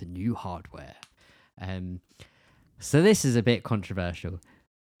advantage of the new hardware. So this is a bit controversial,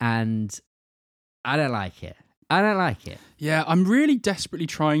 and I don't like it. Yeah, I'm really desperately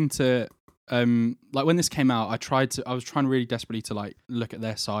trying to... like when this came out, I was trying really desperately to like look at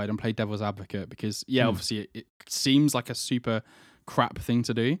their side and play devil's advocate because obviously it seems like a super crap thing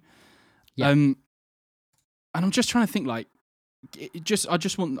to do. Yeah. And I'm just trying to think like,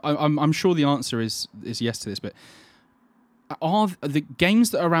 I'm sure the answer is yes to this, but are the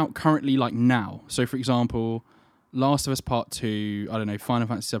games that are out currently like now? So for example, Last of Us Part 2, I don't know, Final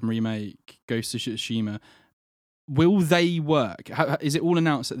Fantasy VII Remake, Ghost of Tsushima, will they work? Is it all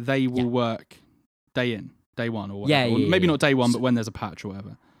announced that they will work day one or whatever? Maybe not day one, but when there's a patch or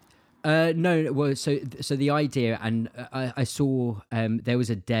whatever. No. Well, so the idea, and I saw there was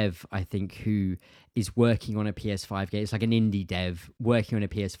a dev, I think, who is working on a PS5 game. It's like an indie dev working on a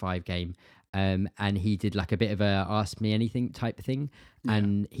PS5 game, and he did like a bit of a Ask Me Anything type thing,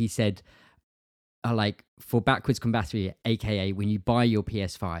 and he said, like for backwards compatibility, aka when you buy your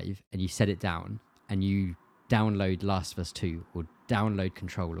PS5 and you set it down and you download Last of Us 2 or download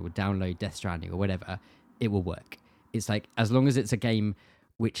Control or download Death Stranding or whatever, it will work. It's like, as long as it's a game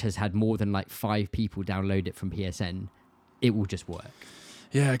which has had more than like 5 people download it from PSN, it will just work.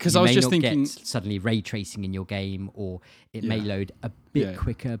 Yeah, because I was just thinking... get suddenly ray tracing in your game, or it may load a bit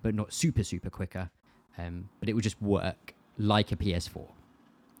quicker, but not super, super quicker. But it will just work like a PS4.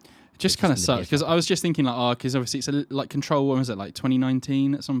 It just kind of sucks, because I was just thinking like, because obviously it's like Control, when was it, like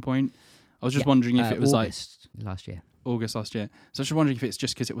 2019 at some point? I was just wondering if it was August last year. So I was just wondering if it's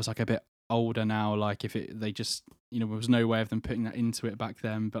just because it was like a bit older now, like if they just, there was no way of them putting that into it back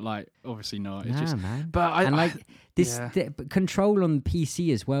then, but like obviously not. It's just, man. But Control on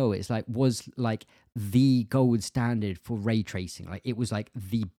PC as well. It's like was like the gold standard for ray tracing. Like it was like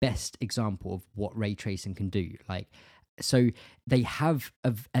the best example of what ray tracing can do. Like, so they have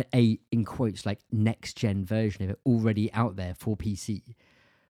a in quotes like next gen version of it already out there for PC.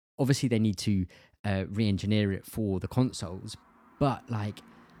 Obviously, they need to re-engineer it for the consoles, but like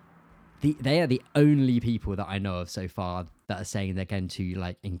they are the only people that I know of so far that are saying they're going to,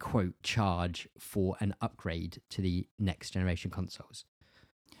 like, in quote, charge for an upgrade to the next generation consoles.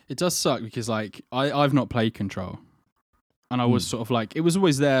 It does suck because, like, I've not played Control, and I was sort of like, it was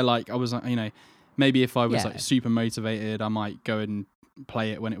always there. Like, I was, maybe if I was like super motivated, I might go and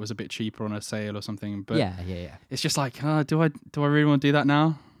play it when it was a bit cheaper on a sale or something. But it's just like, do I really want to do that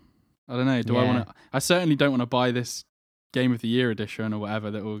now? I don't know. I want to? I certainly don't want to buy this Game of the Year edition or whatever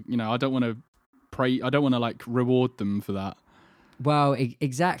that will, I don't want to I don't want to, like, reward them for that. Well,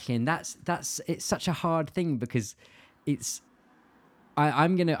 exactly, and that's it's such a hard thing because it's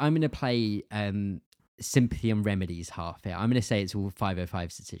I'm gonna play Sympathy and Remedy's half here. I'm gonna say it's all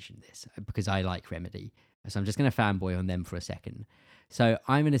 505's decision, this, because I like Remedy, so I'm just gonna fanboy on them for a second. So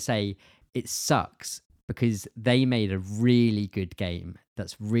I'm gonna say it sucks because they made a really good game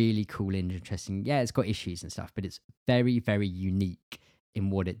that's really cool and interesting. Yeah, it's got issues and stuff, but it's very, very unique in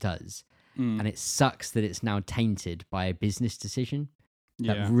what it does. And it sucks that it's now tainted by a business decision.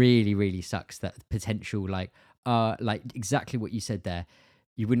 That really, really sucks. That potential, like exactly what you said there.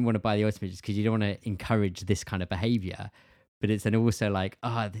 You wouldn't want to buy the Ultimate just because you don't want to encourage this kind of behavior. But it's then also like,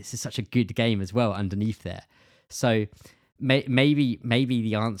 this is such a good game as well underneath there. So maybe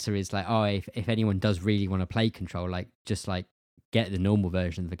the answer is like, if anyone does really want to play Control, like, just like get the normal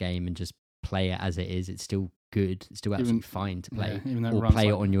version of the game and just play it as it is. It's still good. It's still absolutely fine to play. Or play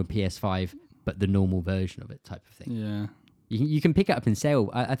it on your PS5, but the normal version of it, type of thing. Yeah. You can pick it up in sale.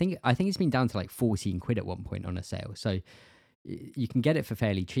 I think it's been down to like 14 quid at one point on a sale. So you can get it for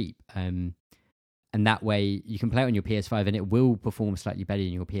fairly cheap. And that way you can play it on your PS5 and it will perform slightly better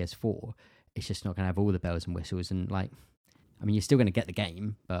than your PS4. It's just not going to have all the bells and whistles. And, like, I mean, you're still going to get the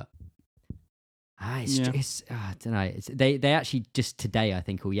game, but I don't know. They actually just today, I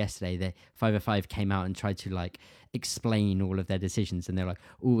think, or yesterday, the 505 came out and tried to, like, explain all of their decisions, and they're like,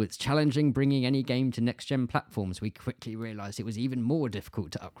 it's challenging bringing any game to next-gen platforms. We quickly realised it was even more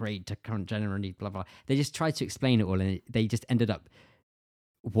difficult to upgrade to current generation, blah, blah. They just tried to explain it all, and they just ended up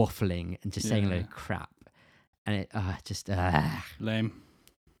waffling and just saying a load of crap. And it just lame.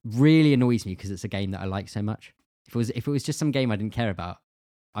 Really annoys me because it's a game that I like so much. If it was just some game I didn't care about,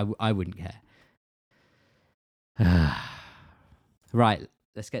 I wouldn't care. Right,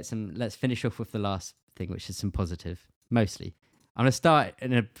 let's finish off with the last thing, which is some positive, mostly. I'm going to start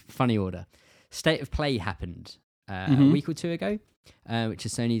in a funny order. State of Play happened a week or two ago, which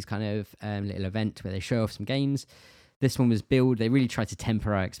is Sony's kind of little event where they show off some games. This one was billed. They really tried to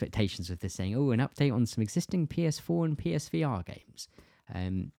temper our expectations with this, saying, an update on some existing PS4 and PSVR games.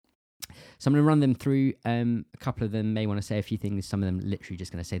 So I'm going to run them through. A couple of them may want to say a few things. Some of them literally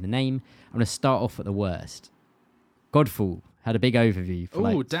just going to say the name. I'm going to start off at the worst. Godfall had a big overview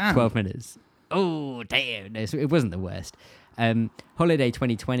for 12 minutes. Oh, damn. No, so it wasn't the worst. Holiday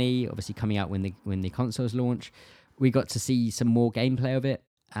 2020, obviously coming out when the consoles launch. We got to see some more gameplay of it.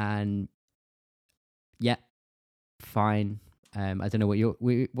 And, yeah, fine. I don't know what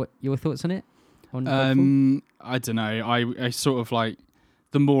your thoughts on it? On Godfall? I don't know. I sort of like,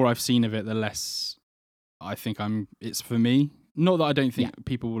 the more I've seen of it, the less I think it's for me. Not that I don't think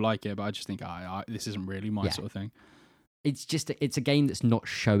people will like it, but I just think this isn't really my sort of thing. It's a game that's not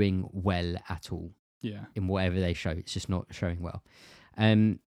showing well at all. Yeah. In whatever they show, it's just not showing well.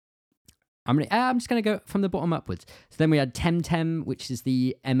 I'm just gonna go from the bottom upwards. So then we had Temtem, which is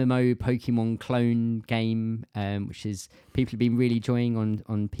the MMO Pokemon clone game, which is people have been really enjoying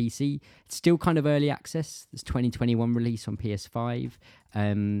on PC. It's still kind of early access. It's 2021 release on PS5.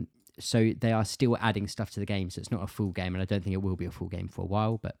 So they are still adding stuff to the game, so it's not a full game, and I don't think it will be a full game for a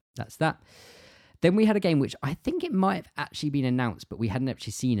while, but that's that. Then we had a game which I think it might have actually been announced, but we hadn't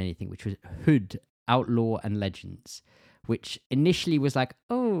actually seen anything, which was Hood, Outlaw and Legends, which initially was like,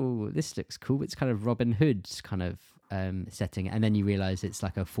 this looks cool. It's kind of Robin Hood's kind of setting. And then you realize it's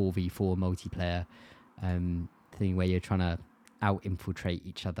like a 4v4 multiplayer thing where you're trying to out-infiltrate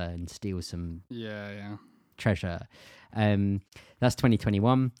each other and steal some treasure. That's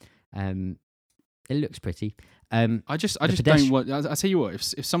 2021. It looks pretty. I just don't want. I tell you what,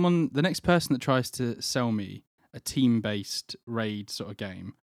 if someone, the next person that tries to sell me a team-based raid sort of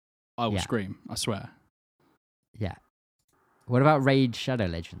game, I will scream. I swear. Yeah. What about Raid Shadow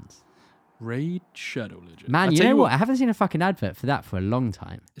Legends? Raid Shadow Legends. Man, you know what? I haven't seen a fucking advert for that for a long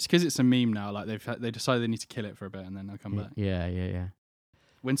time. It's because it's a meme now. Like they decided they need to kill it for a bit and then they'll come back. Yeah.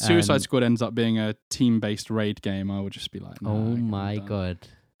 When Suicide Squad ends up being a team-based raid game, I will just be like, oh my god.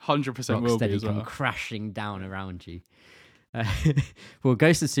 100% will be as well. Come crashing down around you. Well,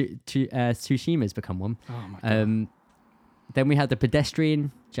 Ghost of Tsushima has become one. Oh my god. Then we had The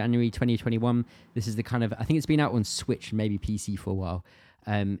Pedestrian, January 2021. This is the kind of, I think it's been out on Switch and maybe PC for a while.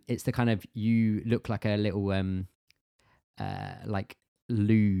 It's the kind of, you look like a little like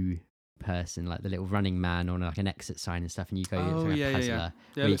Lou person, like the little running man on like an exit sign and stuff, and you go like a puzzler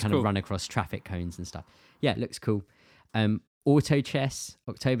where you kind of run across traffic cones and stuff. Yeah, it looks cool. Auto Chess,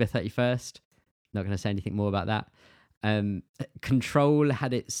 October 31st. Not going to say anything more about that. Control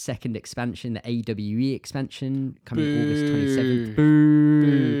had its second expansion, the AWE expansion, coming August 27th.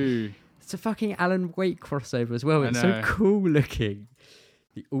 Boo! It's a fucking Alan Wake crossover as well. It's so cool looking.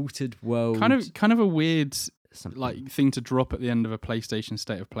 The Altered World. Kind of a weird like thing to drop at the end of a PlayStation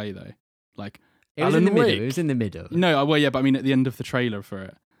State of Play though. Like it was in the middle. It was in the middle. No, well, yeah, but I mean at the end of the trailer for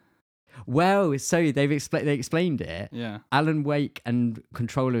it. Well, so they explained it. Yeah. Alan Wake and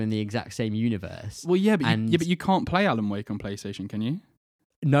Control are in the exact same universe. Well, yeah, but you can't play Alan Wake on PlayStation, can you?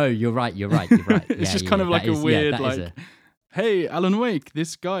 No, you're right. It's just kind of like a weird, like, hey, Alan Wake,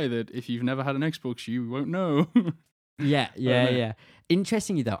 this guy that if you've never had an Xbox, you won't know. Yeah.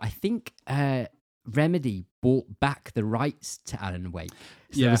 Interestingly, though, I think Remedy bought back the rights to Alan Wake.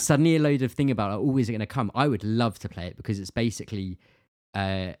 So there was suddenly a load of thing about, oh, is it going to come? I would love to play it because it's basically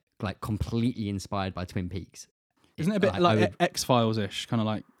like completely inspired by Twin Peaks. Isn't it a bit like X-Files-ish, kind of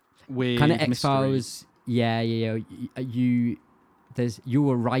like weird kind of X-Files? Yeah. You're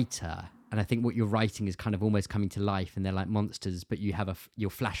a writer, and I think what you're writing is kind of almost coming to life, and they're like monsters, but you have your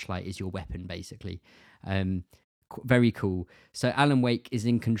flashlight is your weapon, basically. Very cool. So Alan Wake is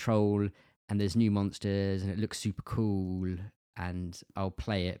in Control, and there's new monsters, and it looks super cool. And I'll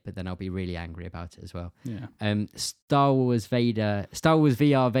play it, but then I'll be really angry about it as well. Yeah. Star Wars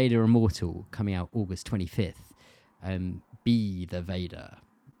VR Vader Immortal coming out August 25th. Be the Vader.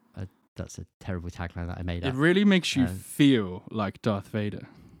 That's a terrible tagline that I made up. It really makes you feel like Darth Vader.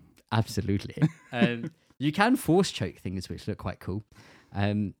 Absolutely. You can force choke things, which look quite cool.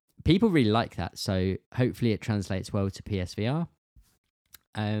 People really like that, so hopefully it translates well to PSVR.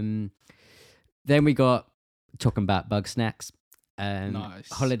 Then we got talking about Bugsnax.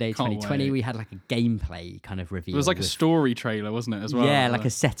 Nice. Holiday 2020, we had like a gameplay kind of reveal. It was like a story trailer, wasn't it, as well? Yeah, like a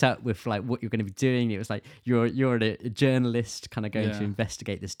setup with like what you're going to be doing. It was like you're a journalist kind of going to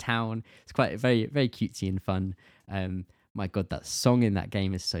investigate this town. It's quite very, very cutesy and fun. My God, that song in that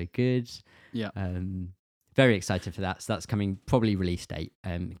game is so good. Yeah. Very excited for that. So that's coming probably release date.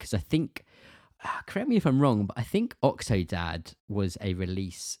 Because I think, correct me if I'm wrong, but I think Octodad was a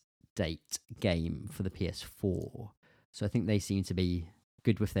release date game for the PS4. So I think they seem to be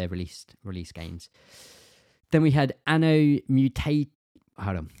good with their release games. Then we had Anno Mutatium.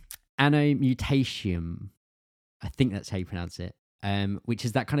 I think that's how you pronounce it. Which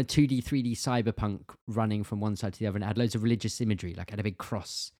is that kind of 2D, 3D cyberpunk running from one side to the other, and it had loads of religious imagery, like it had a big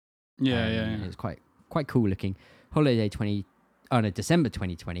cross. Yeah. It was quite cool looking. December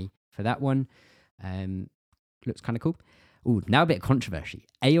 2020 for that one. Looks kind of cool. Ooh, now a bit of controversy.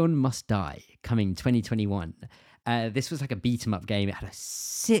 Aeon Must Die, coming 2021. This was like a beat 'em up game. It had a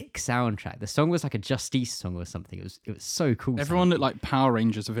sick soundtrack. The song was like a Justice song or something. It was so cool. Everyone looked like Power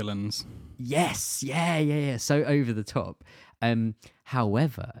Rangers villains. Yes, yeah. So over the top.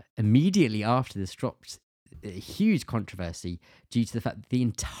 However, immediately after this dropped, a huge controversy due to the fact that the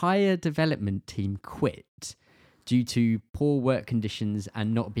entire development team quit due to poor work conditions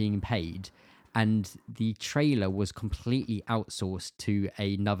and not being paid. And the trailer was completely outsourced to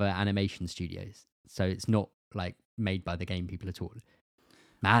another animation studio. So it's not like made by the game people at all.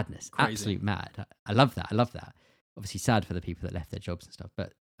 Madness. Crazy. Absolute mad. I love that. Obviously sad for the people that left their jobs and stuff,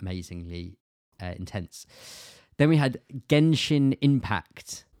 but amazingly intense. Then we had Genshin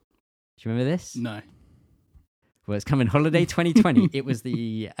Impact. Do you remember this? No. Well, it's coming Holiday 2020. It was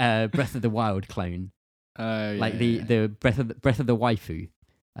the Breath of the Wild clone. Like the Breath of the waifu,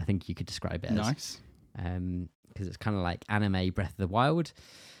 I think you could describe it as. Nice. Because it's kind of like anime Breath of the Wild.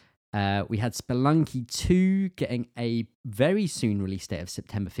 We had Spelunky 2 getting a very soon release date of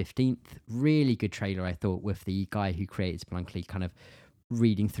September 15th. Really good trailer, I thought, with the guy who created Spelunky kind of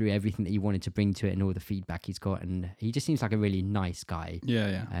reading through everything that he wanted to bring to it and all the feedback he's got. And he just seems like a really nice guy.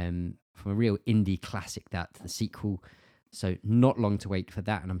 Yeah. From a real indie classic to the sequel. So not long to wait for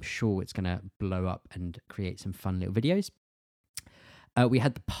that. And I'm sure it's going to blow up and create some fun little videos. We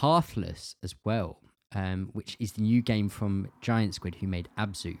had The Pathless as well. Which is the new game from Giant Squid, who made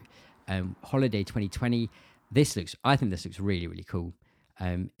Abzu. Holiday 2020. I think this looks really, really cool.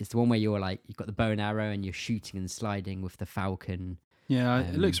 It's the one where you've got the bow and arrow and you're shooting and sliding with the falcon. Yeah,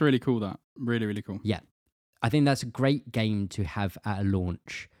 it looks really cool, that. Really, really cool. Yeah. I think that's a great game to have at a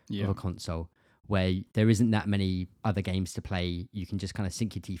launch of a console where there isn't that many other games to play. You can just kind of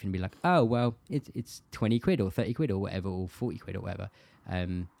sink your teeth and be like, oh, well, it's 20 quid or 30 quid or whatever, or 40 quid or whatever.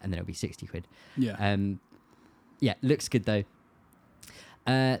 And then it'll be 60 quid. Yeah. Yeah, looks good though.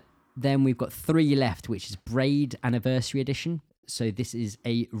 Then we've got 3 left, which is Braid Anniversary Edition. So this is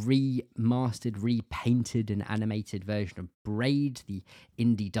a remastered, repainted and animated version of Braid, the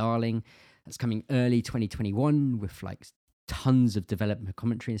indie darling. That's coming early 2021 with like tons of development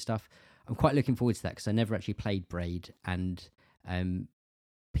commentary and stuff. I'm quite looking forward to that because I never actually played Braid, and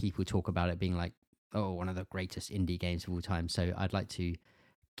people talk about it being like, oh, one of the greatest indie games of all time. So I'd like to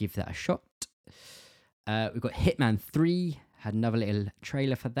give that a shot. We've got Hitman 3, had another little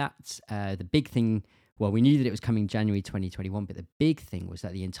trailer for that. The big thing, well, we knew that it was coming January 2021, but the big thing was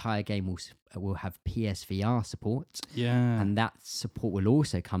that the entire game will have PSVR support. Yeah. And that support will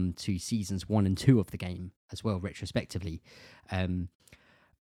also come to seasons 1 and 2 of the game as well, retrospectively.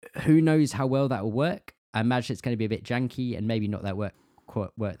 Who knows how well that will work? I imagine it's going to be a bit janky and maybe not that work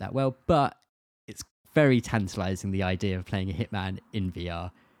that well, but it's very tantalizing, the idea of playing a Hitman in VR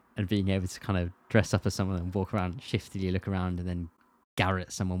and being able to kind of dress up as someone and walk around, shiftily look around and then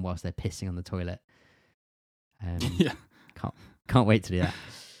garrote someone whilst they're pissing on the toilet. Yeah. Can't wait to do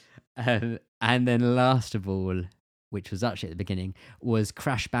that. And then last of all, which was actually at the beginning, was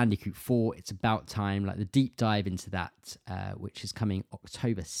Crash Bandicoot 4. It's about time, like the deep dive into that, which is coming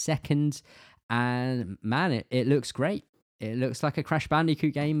October 2nd. And man, it looks great. It looks like a Crash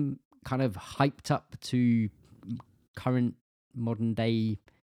Bandicoot game, kind of hyped up to current modern day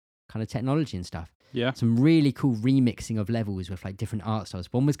kind of technology and stuff. Yeah. Some really cool remixing of levels with like different art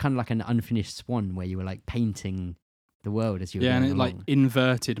styles. One was kind of like an Unfinished Swan where you were like painting the world as you were going and along. like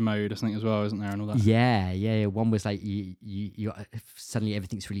inverted mode, I think, as well, isn't there, and all that. Yeah. One was like you suddenly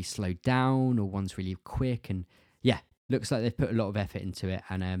everything's really slowed down, or one's really quick, and yeah, looks like they've put a lot of effort into it,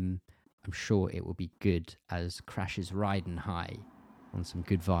 and I'm sure it will be good as Crash is riding high on some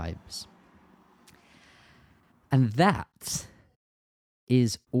good vibes. And that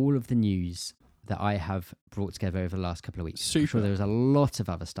is all of the news that I have brought together over the last couple of weeks. Super. I'm sure there was a lot of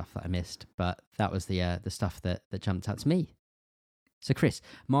other stuff that I missed, but that was the stuff that jumped out to me. So, Chris,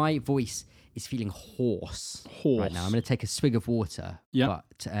 my voice is feeling hoarse right now. I'm going to take a swig of water. Yeah.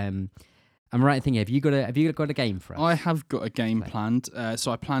 But I'm right thinking, have you got a game for us? I have got a game planned.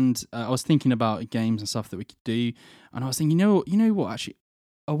 So I planned. I was thinking about games and stuff that we could do, and I was thinking, you know what? Actually,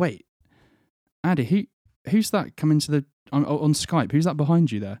 oh wait, Andy, who's that coming to the on Skype? Who's that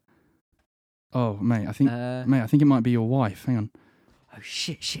behind you there? Oh, mate, I think it might be your wife. Hang on. Oh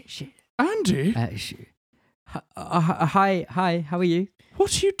shit. Andy. Hi. How are you?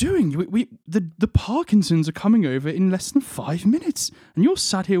 What are you doing? The Parkinsons are coming over in less than 5 minutes, and you're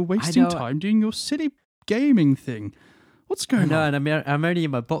sat here wasting time doing your silly gaming thing. What's going on? No, and I'm only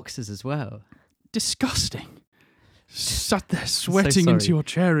in my boxers as well. Disgusting. Sat there sweating into your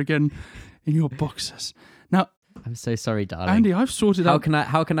chair again in your boxers. Now, I'm so sorry, darling. Andy, I've sorted out.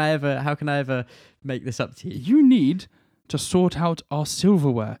 How can I ever make this up to you? You need to sort out our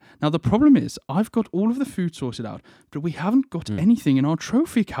silverware. Now, the problem is, I've got all of the food sorted out, but we haven't got anything in our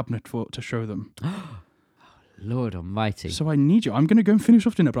trophy cabinet to show them. Lord almighty. So I need you. I'm going to go and finish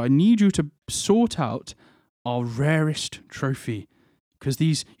off dinner, but I need you to sort out our rarest trophy. Because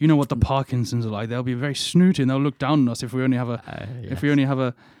these, you know what the Parkinsons are like. They'll be very snooty and they'll look down on us if we only have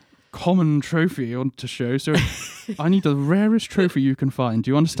a common trophy to show. So I need the rarest trophy you can find.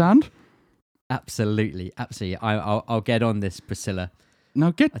 Do you understand? Absolutely. I'll get on this, Priscilla.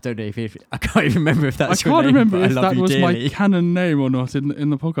 Now I don't know if I can't even remember if that's your name. I can't remember if that was dearly. my canon name or not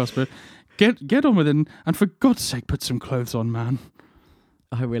in the podcast. But get on with it, and for God's sake, put some clothes on, man.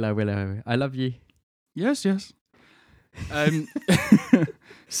 I will. I love you. Yes.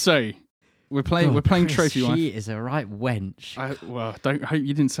 So we're playing Chris, Trophy Wife. She is a right wench. Don't hope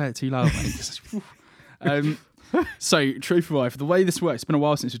you didn't say it too loud, mate. So Trophy Wife. The way this works, it's been a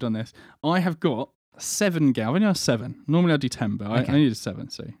while since we've done this. I have got 7 games. I only have 7. Normally I do 10, but I needed 7.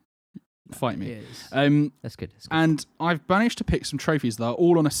 So fight me. Yes. That's good. And I've managed to pick some trophies that are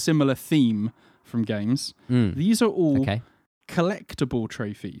all on a similar theme from games. These are all collectible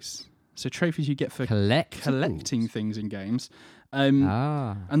trophies. So trophies you get for collecting things in games. And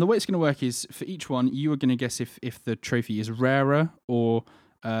the way it's going to work is, for each one, you are going to guess if the trophy is rarer or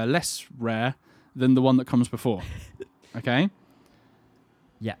less rare than the one that comes before. Okay?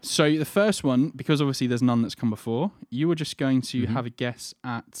 Yeah. So the first one, because obviously there's none that's come before, you are just going to have a guess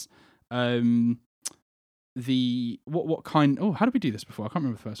at what kind... Oh, how did we do this before? I can't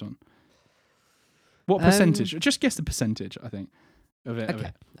remember the first one. What percentage? Just guess the percentage, I think, of it.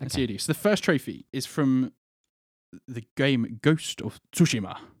 Okay. Let's see. So the first trophy is from the game Ghost of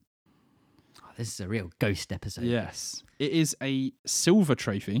Tsushima. this is a real ghost episode. Yes. It is a silver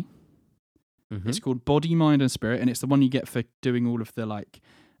trophy. Mhm. It's called Body, Mind, and Spirit, and it's the one you get for doing all of the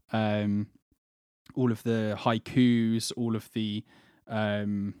all of the haikus, all of the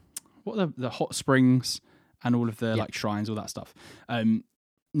what are the hot springs, and all of the like shrines, all that stuff.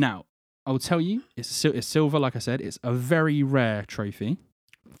 Now, I will tell you, it's silver. Like I said, it's a very rare trophy.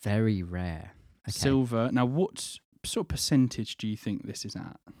 Very rare. Okay. Silver. Now, what sort of percentage do you think this is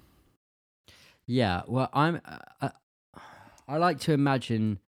at? Yeah. Well, I like to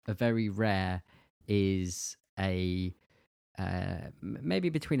imagine a very rare is a maybe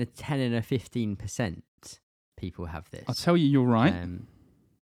between a 10 and a 15% people have this. I'll tell you, you're right.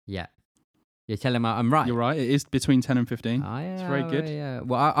 Yeah. You're telling me I'm right. You're right. It is between 10 and 15. Oh, yeah, it's very good. Yeah.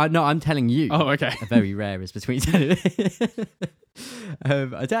 Well, no, I'm telling you. Oh, okay. A very rare is between 10 and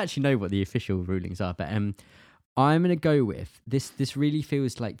I don't actually know what the official rulings are, but I'm going to go with this. This really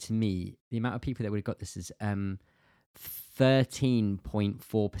feels like, to me, the amount of people that would have got this is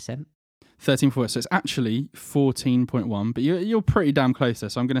 13.4%. 13.4. So it's actually 14.1, but you're pretty damn close there.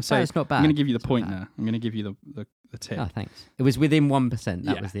 So I'm going to say it's not bad. I'm going to give you the point there. I'm going to give you the tip. Oh, thanks. It was within 1%.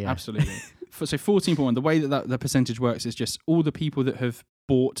 That was the absolutely. So 14.1. The way that the percentage works is just all the people that have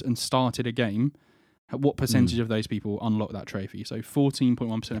bought and started a game. What percentage of those people unlock that trophy? So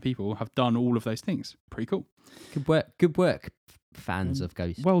 14.1% of people have done all of those things. Pretty cool. Good work, fans of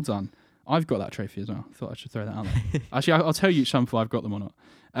Ghost. Well done. I've got that trophy as well. Thought I should throw that out there. Actually, I'll tell you some if I've got them or not.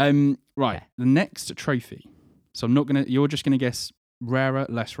 Right. Yeah. The next trophy. So you're just gonna guess rarer,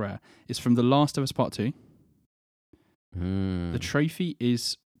 less rare. It's from The Last of Us Part 2. The trophy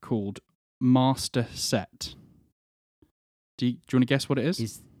is called Master Set. Do you want to guess what it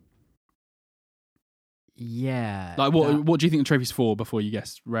is? Yeah. Like what do you think the trophy's for before you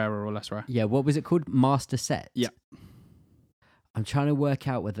guess rarer or less rare? Yeah, what was it called? Master Set? Yeah. I'm trying to work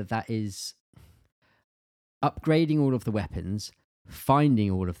out whether that is upgrading all of the weapons,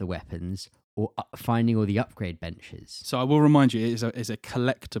 finding all of the weapons, or finding all the upgrade benches. So I will remind you, it is a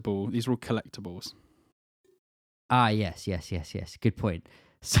collectible. These are all collectibles. Ah, yes. Good point.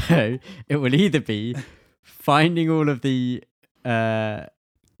 So it will either be finding all of the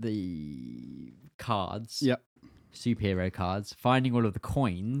cards, superhero cards, finding all of the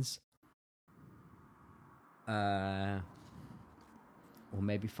coins, or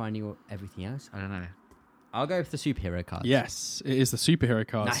maybe finding everything else. I don't know. I'll go with the superhero cards. Yes, it is the superhero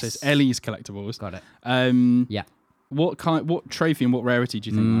cards. Nice. So it's Ellie's collectibles. Got it. Yeah. What trophy and what rarity do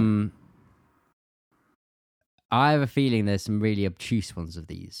you think? I have a feeling there's some really obtuse ones of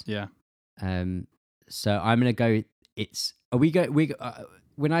these. Yeah. So I'm gonna go.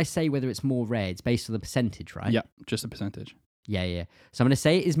 When I say whether it's more rare, it's based on the percentage, right? Yeah, just the percentage. Yeah. So I'm gonna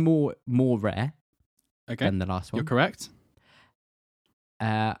say it is more rare. Okay. Than the last one. You're correct.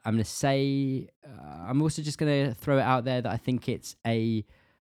 I'm gonna say. I'm also just gonna throw it out there that I think it's a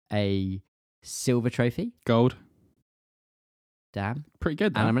silver trophy. Gold. Damn. Pretty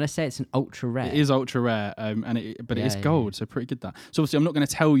good. And I'm gonna say it's an ultra rare. It is ultra rare, but it is gold, so pretty good. That. So obviously, I'm not going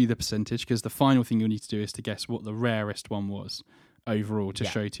to tell you the percentage because the final thing you'll need to do is to guess what the rarest one was overall to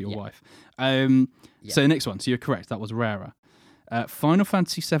show to your wife. So the next one. So you're correct. That was rarer. Final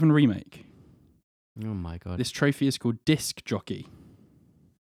Fantasy VII Remake. Oh my god. This trophy is called Disc Jockey.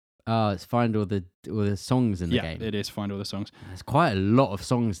 Oh, it's find all the songs in the game. Yeah, it is find all the songs. There's quite a lot of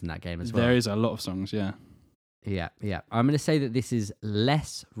songs in that game as well. There is a lot of songs, yeah. Yeah. I'm going to say that this is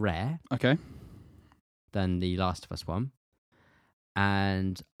less rare. Okay. Than the Last of Us one.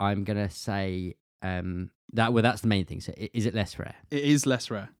 And I'm going to say that's the main thing. So is it less rare? It is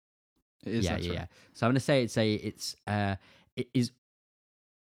less rare. It is less rare. Yeah. So I'm going to say it is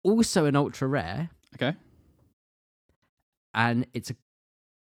also an ultra rare. Okay. And it's a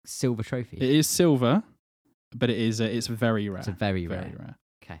silver trophy. It is silver, but it's very rare. It's a very rare.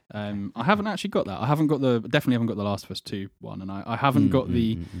 Okay. I haven't actually got that. Definitely haven't got the Last of Us 2 one, and I haven't got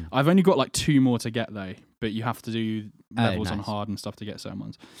I've only got like 2 more to get though, but you have to do levels on hard and stuff to get certain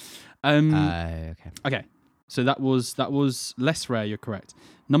ones. Okay. So that was less rare. You're correct.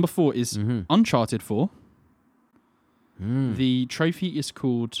 Number 4 is Uncharted 4. The trophy is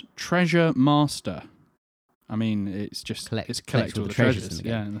called Treasure Master. I mean, it's just collect all the treasures. In the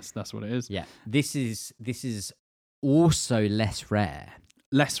game. Yeah, that's what it is. Yeah, this is also less rare.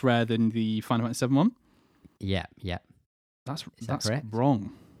 Less rare than the Final Fantasy VII one? Yeah. That's correct?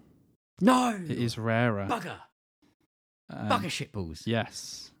 wrong. No! It is rarer. Bugger! Bugger shitballs.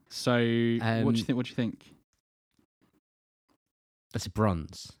 Yes. So, what do you think? That's a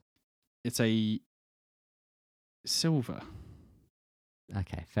bronze. It's a silver.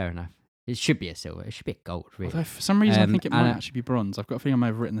 Okay, fair enough. It should be a silver. It should be a gold, really. Although for some reason I think it might and, actually be bronze. I've got a feeling I may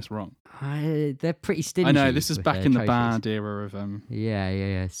have written this wrong. They're pretty stingy. I know, this is with back their in the trophies. bad era of...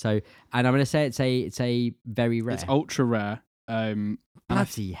 Yeah. So, and I'm going to say it's a very rare. It's ultra rare.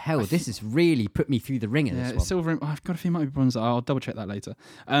 Bloody hell, this has really put me through the ringer, this it's one. silver. I've got a feeling it might be bronze. I'll double check that later.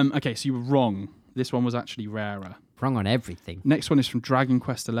 Okay, so you were wrong. This one was actually rarer. Wrong on everything. Next one is from Dragon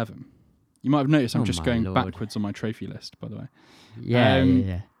Quest XI. You might have noticed I'm Oh just my going Lord. backwards on my trophy list, by the way.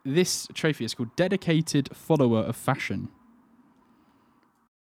 Yeah. This trophy is called Dedicated Follower of Fashion.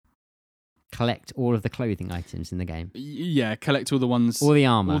 Collect all of the clothing items in the game. Yeah, collect all the ones... All the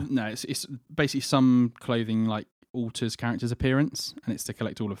armor. No, it's basically some clothing like alters character's appearance, and it's to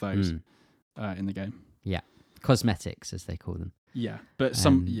collect all of those in the game. Cosmetics, as they call them. Yeah, but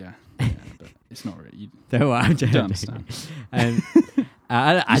some... but it's not really... No, I'm You don't joking. understand.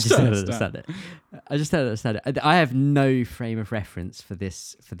 I just don't don't understand it. I just don't understand it. I have no frame of reference for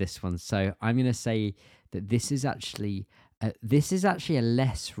this one, so I'm going to say that this is actually a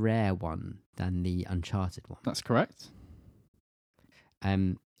less rare one than the Uncharted one. That's correct.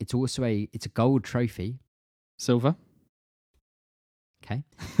 It's also a gold trophy. Silver. Okay,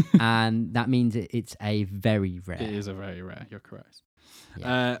 and that means it's a very rare. It is a very rare. You're correct.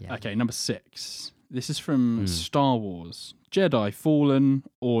 Yeah. Okay, number 6. This is from Star Wars Jedi Fallen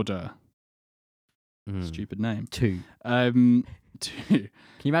Order. Stupid name. 2. 2. Can you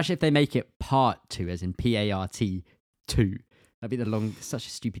imagine if they make it Part 2, as in PART 2? That'd be such a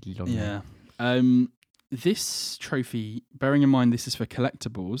stupidly long name. Yeah. This trophy, bearing in mind this is for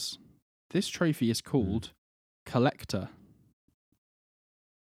collectibles, this trophy is called Collector.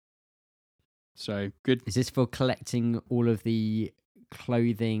 So good. Is this for collecting all of the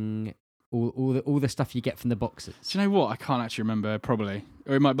clothing, all the stuff you get from the boxes? Do you know what? I can't actually remember, probably.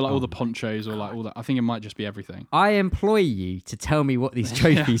 Or it might be like all the ponchos or like all that. I think it might just be everything. I employ you to tell me what these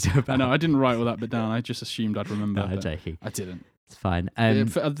trophies are about. I know, I didn't write all that bit down. I just assumed I'd remember. No, I'm joking. I didn't. It's fine.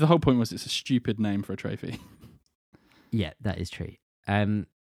 The whole point was it's a stupid name for a trophy. Yeah, that is true.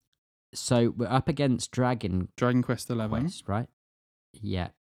 So we're up against Dragon Quest XI. Quest, right? Yeah.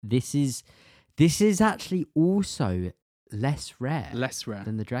 This is actually also less rare. Less rare.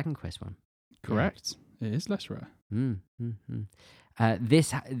 Than the Dragon Quest one. Correct. Yeah. It is less rare.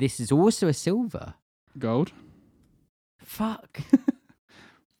 This is also a silver. Gold. Fuck.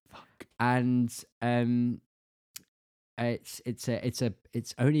 And it's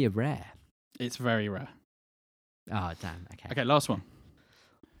only a rare. It's very rare. Oh damn. Okay, last one.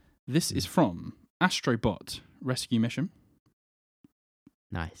 This is from Astrobot Rescue Mission.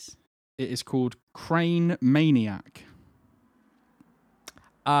 Nice. It is called Crane Maniac.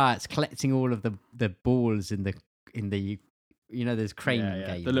 It's collecting all of the balls in the there's crane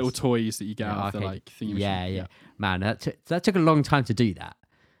games. The little toys that you get out of the like thingy machine. Yeah. Man, that took a long time to do that.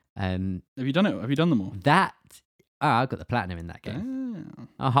 Have you done it? Have you done them all? I got the platinum in that game.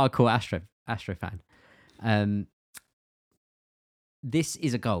 Oh. A hardcore Astro fan. This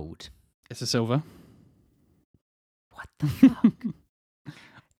is a gold. It's a silver. What the fuck?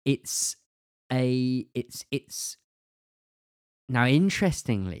 It's now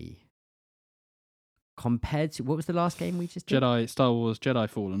interestingly, compared to what was the last game we just did? Star Wars Jedi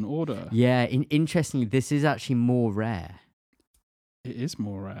Fallen Order. Yeah, interestingly, this is actually more rare. It is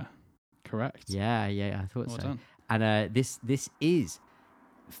more rare. Correct. Yeah, I thought well so. Done. And this is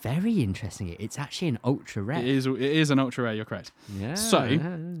very interesting. It's actually an ultra rare. It is an ultra rare. You're correct. Yeah. So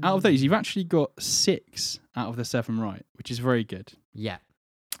out of those, you've actually got 6 out of the 7 right, which is very good. Yeah.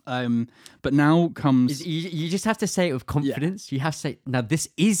 But now comes... You just have to say it with confidence. Yeah. You have to say, now this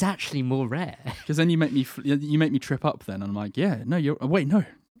is actually more rare. Because then you make me trip up then. And I'm like, yeah, no, wait, no.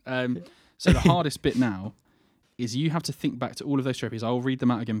 So the hardest bit now is you have to think back to all of those trophies. I'll read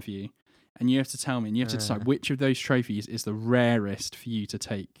them out again for you. And you have to tell me, and you have to decide which of those trophies is the rarest for you to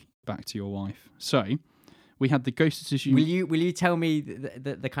take back to your wife. So we had the Ghost of Tsushima... Will you tell me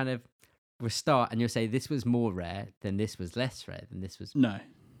the kind of... We'll start and you'll say this was more rare, then this was less rare, then this was... No.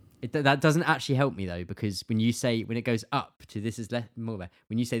 That doesn't actually help me though, because when it goes up to this is more rare,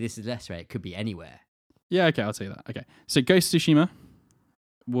 when you say this is less rare, it could be anywhere. Yeah, okay, I'll tell you that. Okay, so Ghost of Tsushima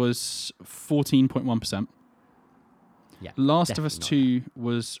was 14.1%. Yeah. Last of Us 2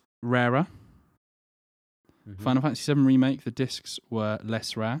 was rarer. Mm-hmm. Final Fantasy VII Remake, the discs were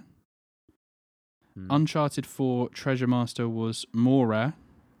less rare. Uncharted 4 Treasure Master was more rare.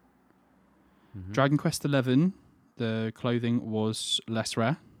 Dragon Quest XI, the clothing was less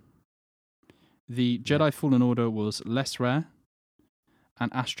rare. The Jedi Fallen Order was less rare.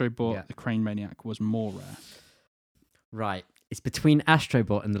 And Astrobot, the Crane Maniac, was more rare. Right. It's between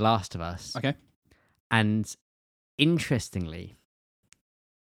Astrobot and The Last of Us. Okay. And interestingly,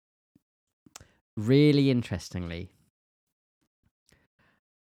 really interestingly,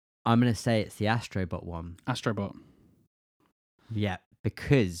 I'm going to say it's the Astrobot one. Astrobot. Yeah,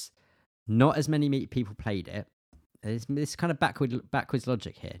 because not as many people played it. This kind of backwards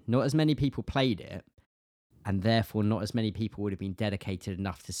logic here. Not as many people played it, and therefore not as many people would have been dedicated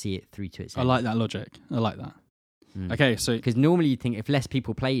enough to see it through to its end. I like that logic. I like that. Okay, so... Because normally you'd think if less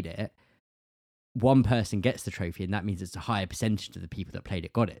people played it, one person gets the trophy, and that means it's a higher percentage of the people that played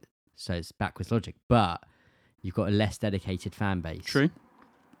it got it. So it's backwards logic. But you've got a less dedicated fan base. True.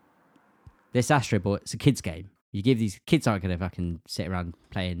 This Astrobot, it's a kids game. You give these... Kids aren't going to fucking sit around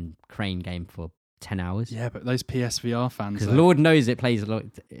playing Crane game for 10 hours. Yeah, but those PSVR fans... Because Lord knows it plays a lot.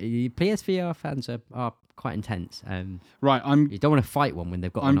 PSVR fans are quite intense. Right, you don't want to fight one when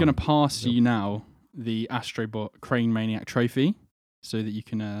they've got. I'm going to pass you now the Astrobot Crane Maniac trophy, so that you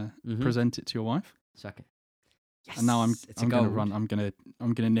can present it to your wife. Suck it. Yes. And now I'm going to run. I'm going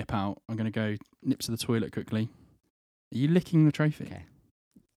to nip out. I'm going to go nip to the toilet quickly. Are you licking the trophy? Okay.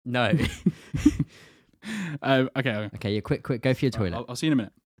 No. Okay. Okay. You quick. Go for your toilet. I'll see you in a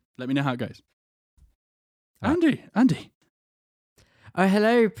minute. Let me know how it goes. Right. Andy. Oh,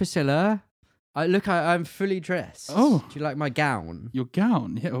 hello, Priscilla. I'm fully dressed. Oh. Do you like my gown? Your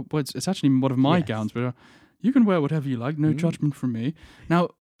gown? Yeah, well, it's actually one of my gowns, but you can wear whatever you like. No judgment from me.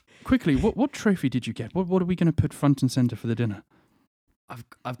 Now, quickly, what trophy did you get? What are we going to put front and center for the dinner?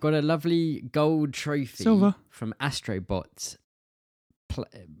 I've got a lovely gold trophy. Silver. From Astrobot.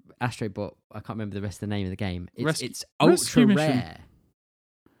 Astrobot. I can't remember the rest of the name of the game. It's ultra rare.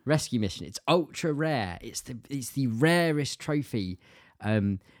 Rescue mission. It's ultra rare. It's the rarest trophy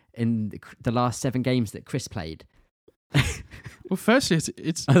in the last 7 games that Chris played. Well, firstly,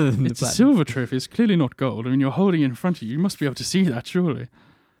 it's a silver trophy. It's clearly not gold. I mean, you're holding it in front of you. You must be able to see that, surely.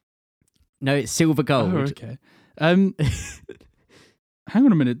 No, it's silver gold. Oh, okay. Hang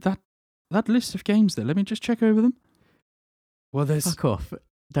on a minute. That list of games there. Let me just check over them. Well, there's... Fuck off.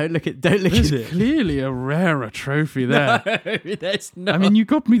 Don't look at it. There's clearly a rarer trophy there. No, there's not. I mean, you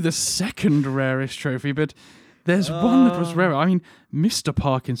got me the second rarest trophy, but there's one that was rarer. I mean, Mr.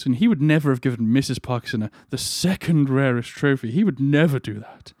 Parkinson, he would never have given Mrs. Parkinson the second rarest trophy. He would never do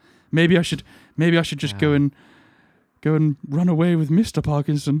that. Maybe I should just go and run away with Mr.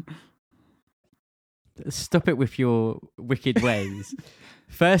 Parkinson. Stop it with your wicked ways.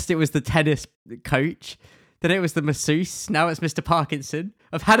 First it was the tennis coach, then it was the masseuse, now it's Mr. Parkinson.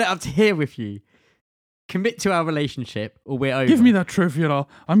 I've had it up to here with you. Commit to our relationship or we're over. Give me that trophy and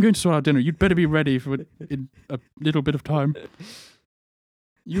I'm going to sort out dinner. You'd better be ready for it in a little bit of time.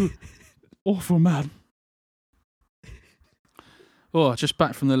 You awful man. Oh, just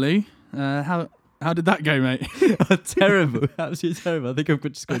back from the loo. How did that go, mate? Terrible. Absolutely terrible. I think I've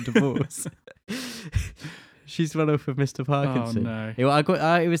just got a divorce. She's run off with Mr. Parkinson. Oh,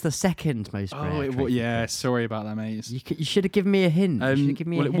 no. It was the second most rare. Yeah, sorry about that, mate. You should have given me a hint.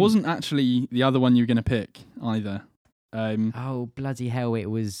 It wasn't actually the other one you were going to pick either. Oh, bloody hell, it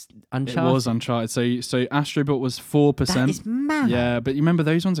was Uncharted. It was Uncharted. So Astrobot was 4%. That is mad. Yeah, but you remember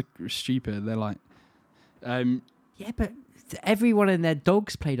those ones are stupid. They're like... yeah, but everyone and their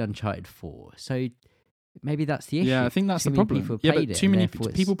dogs played Uncharted 4, so... Maybe that's the issue. Yeah, I think that's the problem. Yeah, but too many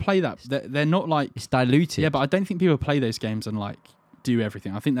people play that. They're not like... It's diluted. Yeah, but I don't think people play those games and like do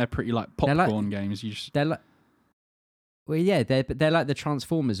everything. I think they're pretty like popcorn games. They're like... Well, yeah, they're like the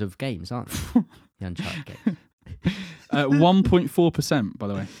Transformers of games, aren't they? The Uncharted game. 1.4%, by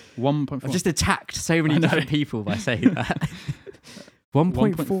the way. 1.4. I've just attacked so many different people by saying that.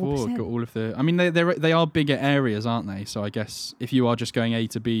 1.4%. Got all of the... I mean, they are bigger areas, aren't they? So I guess if you are just going A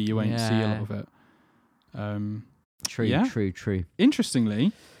to B, you won't see a lot of it. True.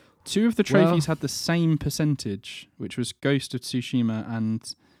 Interestingly, 2 of the trophies had the same percentage, which was Ghost of Tsushima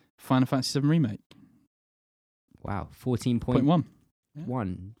and Final Fantasy VII Remake. Wow, 14.1.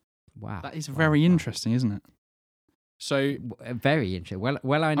 1. Wow, that is very interesting, isn't it? So very interesting.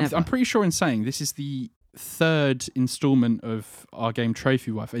 Well, I'm pretty sure in saying this is the 3rd installment of our game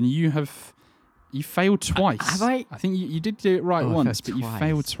Trophy Wife, and you failed twice. Have I? I think you did do it right once, but you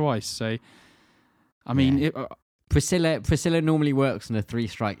failed twice. So. I mean, Priscilla normally works on a 3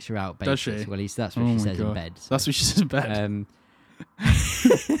 strikes you're out basis. Does she? Well, at least that's what she says in bed. So. That's what she says in bed.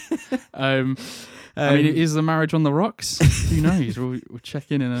 I mean, is the marriage on the rocks? Who knows? We'll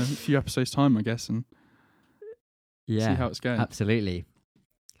check in a few episodes' time, I guess, and see how it's going. Absolutely.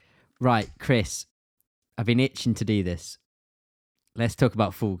 Right, Chris, I've been itching to do this. Let's talk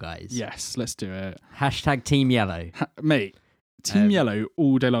about Fall Guys. Yes, let's do it. # Team Yellow. Mate. Team Yellow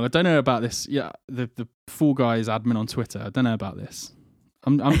all day long. I don't know about this. Yeah, the Fall Guys admin on Twitter. I don't know about this.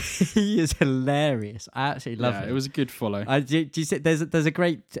 I'm He is hilarious. I absolutely love yeah, him. it was a good follow. Do you see, there's a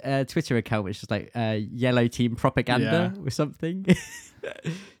great Twitter account which is like Yellow Team Propaganda or something.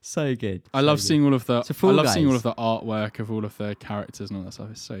 So good. I love seeing all of the seeing all of the artwork of all of the characters and all that stuff.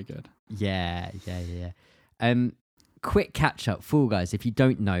 It's so good. Yeah. Quick catch up, Fall Guys. If you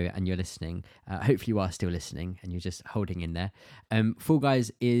don't know and you're listening, hopefully you are still listening and you're just holding in there. Fall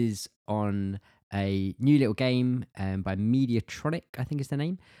Guys is on a new little game by Mediatronic, I think is the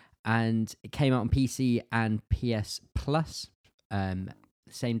name, and it came out on PC and PS Plus the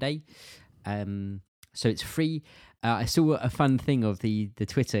same day. So it's free. I saw a fun thing of the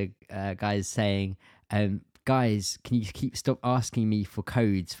Twitter guys saying, guys, can you stop asking me for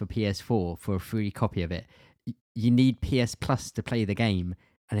codes for PS4 for a free copy of it? You need PS Plus to play the game,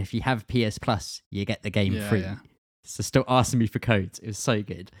 and if you have PS Plus, you get the game free. Yeah. So stop asking me for codes. It was so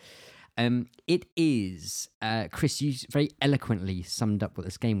good. It is, Chris, you very eloquently summed up what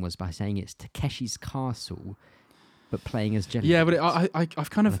this game was by saying it's Takeshi's Castle, but playing as Jelly. Yeah, but I've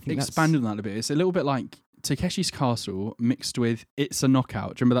kind of expanded on that a bit. It's a little bit like Takeshi's Castle mixed with It's a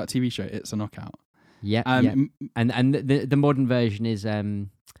Knockout. Do you remember that TV show, It's a Knockout? Yeah, and the modern version is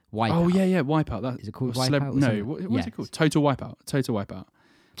Wipeout. Oh yeah, Wipeout. That is it called Wipeout? No, what is it called? Total Wipeout. So it's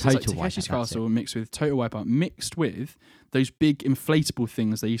like Takeshi's Castle mixed with Total Wipeout, mixed with those big inflatable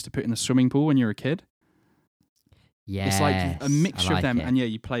things they used to put in the swimming pool when you were a kid. Yeah, it's like a mixture of them, and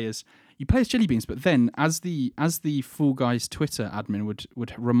you play as Jelly Beans. But then, as the Fall Guys Twitter admin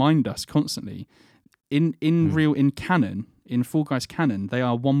would remind us constantly, in canon, in Fall Guys canon, they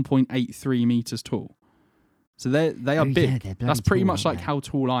are 1.83 meters tall. So they are big. Yeah, that's pretty much like they? how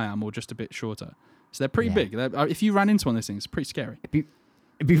tall I am, or just a bit shorter. So they're pretty big. If you ran into one of those things, it's pretty scary.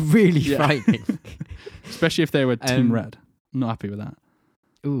 It'd be really frightening. Especially if they were Team Red. I'm not happy with that.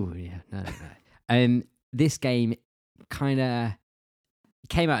 Oh, yeah. No. This game kind of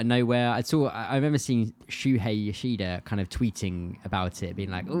came out of nowhere. I remember seeing Shuhei Yoshida kind of tweeting about it, being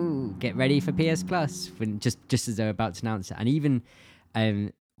like, "Oh, get ready for PS Plus," when just as they were about to announce it. And even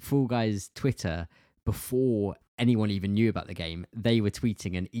Fall Guys Twitter, before anyone even knew about the game, they were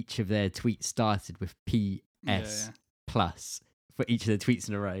tweeting, and each of their tweets started with PS Plus for each of the tweets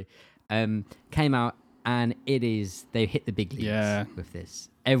in a row. Came out, and they hit the big leagues with this.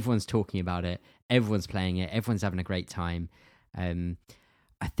 Everyone's talking about it. Everyone's playing it. Everyone's having a great time.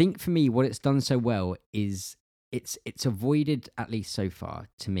 I think for me, what it's done so well is it's avoided, at least so far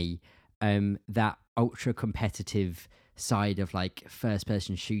to me, that ultra competitive side of like first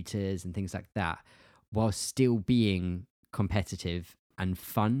person shooters and things like that, while still being competitive and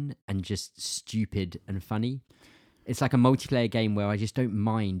fun and just stupid and funny. It's like a multiplayer game where I just don't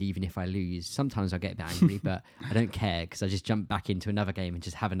mind even if I lose. Sometimes I get a bit angry, but I don't care because I just jump back into another game and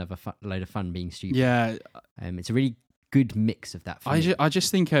just have another load of fun being stupid. Yeah, it's a really good mix of that. I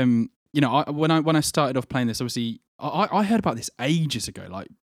just think when I started off playing this, obviously I heard about this ages ago, like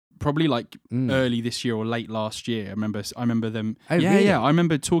probably like early this year or late last year. I remember them. Oh, really? Yeah. I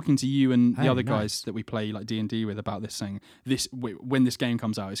remember talking to you and the other guys that we play like D&D with about this, saying when this game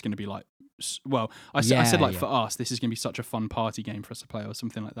comes out, it's going to be like. Well, I said for us, this is going to be such a fun party game for us to play or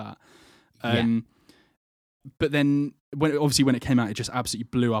something like that. But then when it came out, it just absolutely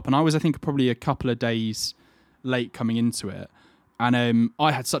blew up. And I think probably a couple of days late coming into it. And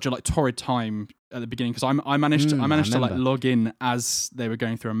I had such a like torrid time at the beginning because I managed to like log in as they were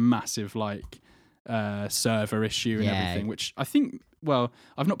going through a massive like server issue and everything, which I think, well,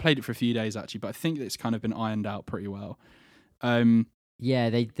 I've not played it for a few days actually, but I think it's kind of been ironed out pretty well.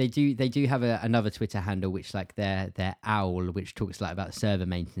 Yeah, they do have another Twitter handle which like their owl, which talks like about server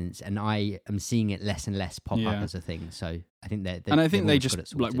maintenance, and I am seeing it less and less pop up as a thing. So I think they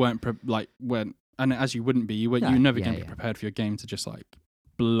just like weren't and as you wouldn't be, you're never going to be prepared for your game to just like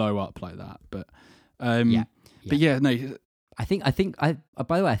blow up like that. But but yeah, no. I think by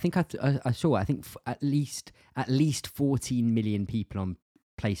the way, I think I saw at least 14 million people on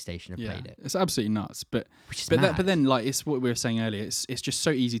PlayStation have played it. It's absolutely nuts, but then like it's what we were saying earlier. It's just so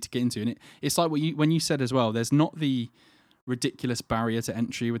easy to get into, and it's like when you said as well. There's not the ridiculous barrier to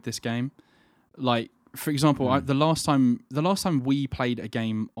entry with this game. Like for example, the last time we played a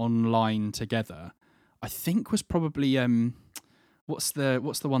game online together, I think was probably what's the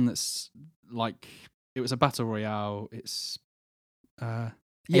one that's like it was a battle royale. It's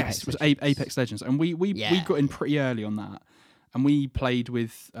it was Apex Legends, and we got in pretty early on that. And we played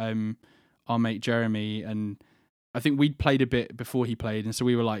with our mate Jeremy, and I think we'd played a bit before he played, and so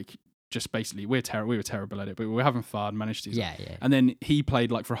we were like just basically we were terrible at it, but we were having fun, managed to do Yeah, stuff. yeah. And then he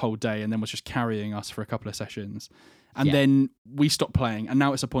played like for a whole day and then was just carrying us for a couple of sessions. And then we stopped playing, and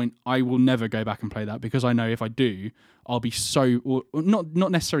now it's a point I will never go back and play that, because I know if I do, I'll be so, or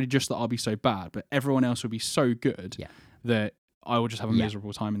not necessarily just that I'll be so bad, but everyone else will be so good that I will just have a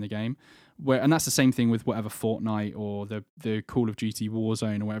miserable time in the game. And that's the same thing with whatever Fortnite or the Call of Duty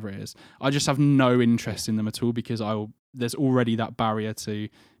Warzone or whatever it is. I just have no interest in them at all, because there's already that barrier to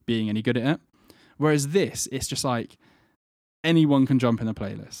being any good at it. Whereas this, it's just like anyone can jump in the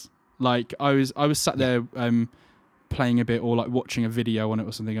playlist. Like I was sat there playing a bit, or like watching a video on it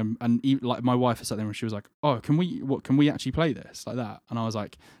or something, and like my wife was sat there and she was like, "Oh, can we actually play this like that?" And I was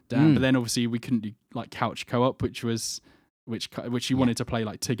like, "Damn!" But then obviously we couldn't do like couch co-op, which she wanted to play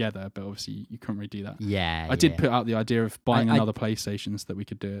like together, but obviously you couldn't really do that. I did put out the idea of buying another PlayStation so that we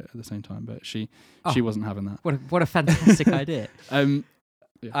could do it at the same time, but she wasn't having that. What a fantastic idea.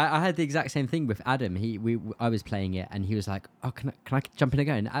 Yeah. I had the exact same thing with Adam. I was playing it, and he was like, "Oh, can I jump in and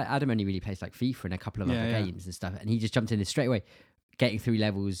go?" And Adam only really plays like FIFA and a couple of other games and stuff, and he just jumped in straight away, getting through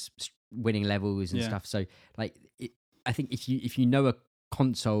levels, winning levels and stuff. So like, I think if you know a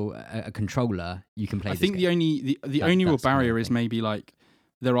console, a controller, you can play. I think the only real barrier is maybe like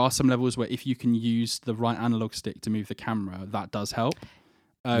there are some levels where if you can use the right analog stick to move the camera, that does help.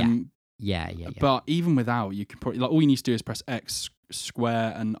 Yeah. But even without, you can probably like all you need to do is press X,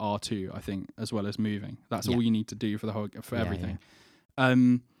 square, and R2. I think, as well as moving. That's all you need to do for everything.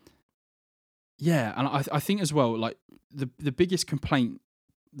 And I think as well, like the biggest complaint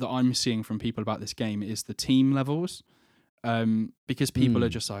that I'm seeing from people about this game is the team levels. Because people are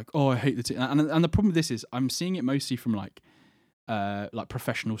just like, "Oh, I hate the team," and the problem with this is I'm seeing it mostly from like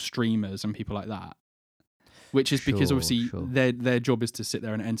professional streamers and people like that. Which is because obviously their job is to sit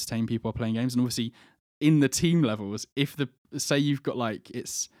there and entertain people while playing games, and obviously in the team levels, if say you've got like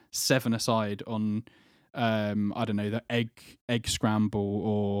it's 7-a-side on I don't know, the egg scramble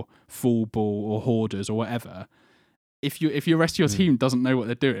or full ball or hoarders or whatever, if your rest of your team doesn't know what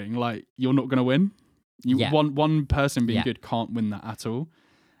they're doing, like you're not going to win. One person being good can't win that at all.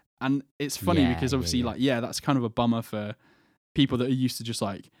 And it's funny because obviously like that's kind of a bummer for people that are used to just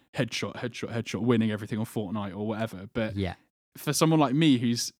like headshot, winning everything on Fortnite or whatever. But for someone like me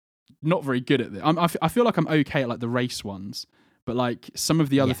who's not very good at it, I feel like I'm okay at like the race ones, but like some of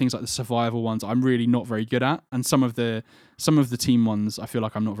the other things like the survival ones, I'm really not very good at, and some of the team ones, I feel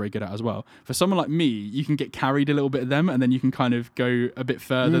like I'm not very good at as well. For someone like me, you can get carried a little bit of them, and then you can kind of go a bit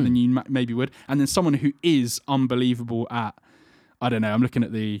further than you maybe would. And then someone who is unbelievable at, I don't know, I'm looking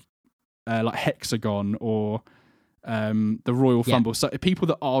at the like Hexagon or the Royal Fumble. So people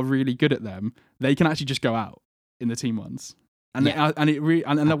that are really good at them, they can actually just go out in the team ones. And it really,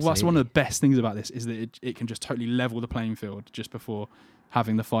 and that's one of the best things about this is that it can just totally level the playing field just before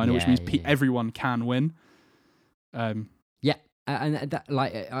having the final, which means everyone can win. And that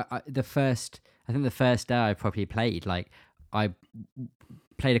like I think the first day I probably played, like I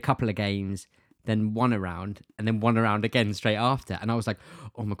played a couple of games, then one around, and then one around again straight after, and I was like,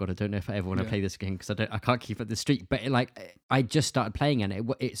 oh my god, I don't know if I ever want to play this again because I can't keep up the streak. But I just started playing,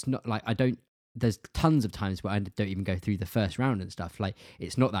 and it's not like I don't. There's tons of times where I don't even go through the first round and stuff. Like,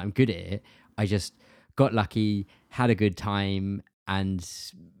 it's not that I'm good at it. I just got lucky, had a good time, and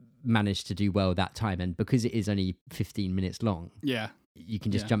managed to do well that time. And because it is only 15 minutes long, you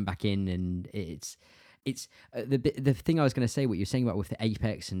can just jump back in, and it's the thing I was going to say, what you're saying about with the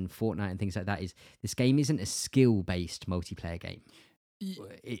Apex and Fortnite and things like that, is this game isn't a skill-based multiplayer game.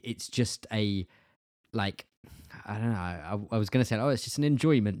 It's just a, like, I don't know. I was going to say, it's just an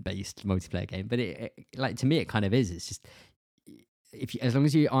enjoyment-based multiplayer game, but it like, to me, it kind of is. It's just as long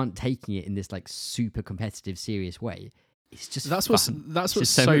as you aren't taking it in this like super competitive, serious way, it's just that's fun. What's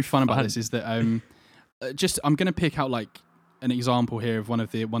so fun about this is that I'm going to pick out like an example here of one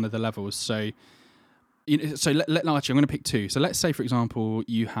of the levels. So actually, I'm going to pick two. So let's say, for example,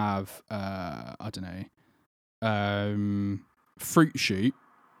 you have I don't know, Fruit Shoot.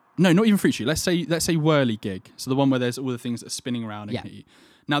 No, not even Fruit Shoot. Let's say Whirligig. So the one where there's all the things that are spinning around and hit you.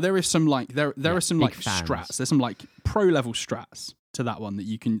 Now there is some like there are some like fans. Strats. There's some like pro level strats to that one that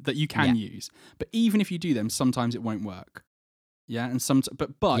you can use. But even if you do them, sometimes it won't work. Yeah, and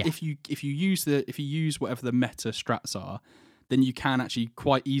but if you use whatever the meta strats are, then you can actually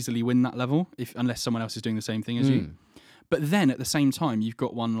quite easily win that level unless someone else is doing the same thing as you. But then at the same time, you've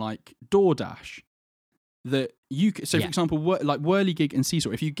got one like DoorDash that for example, like Whirligig and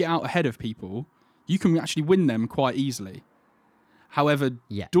Seesaw, if you get out ahead of people, you can actually win them quite easily. However,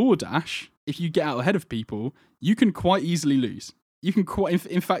 DoorDash, if you get out ahead of people, you can quite easily lose. You can quite,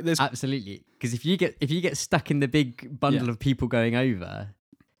 in fact, there's absolutely, because if you get stuck in the big bundle of people going over,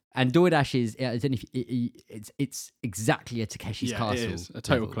 And DoorDash is, I don't know if it's exactly a Takeshi's Castle. It is a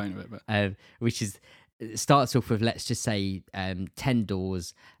total level, clone of it, but which is, it starts off with, let's just say 10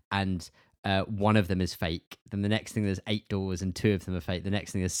 doors, and one of them is fake. Then the next thing there's 8 doors and 2 of them are fake. The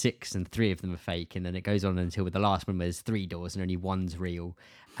next thing there's 6 and 3 of them are fake. And then it goes on until with the last one there's 3 doors and only one's real.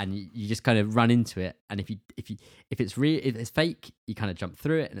 And you just kind of run into it. And if it's real, if it's fake, you kind of jump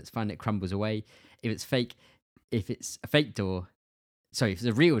through it and it's fine. It crumbles away. If it's a fake door. Sorry, if it's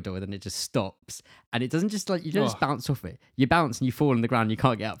a real door, then it just stops, and it doesn't just like you don't just bounce off it. You bounce and you fall on the ground. And you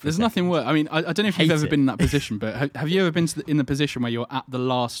can't get up. There's nothing worse. I mean, I don't know if you've ever been in that position, but have you ever been in the position where you're at the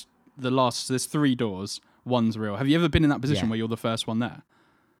last? So there's 3 doors, one's real. Have you ever been in that position where you're the first one there?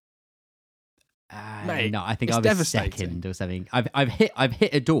 Mate, no, I think I was second or something. I've hit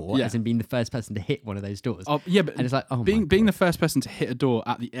a door as in being the first person to hit one of those doors. Yeah, but and it's like being the first person to hit a door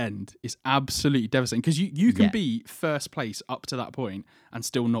at the end is absolutely devastating, because you can be first place up to that point and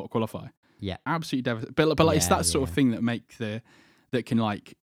still not qualify. Yeah, absolutely devastating. But like it's that sort of thing that can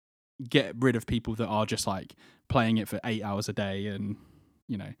like get rid of people that are just like playing it for 8 hours a day, and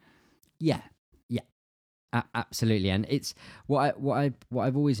you know. Yeah, absolutely. And it's what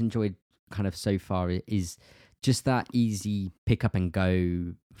I've always enjoyed kind of so far is just that easy pick up and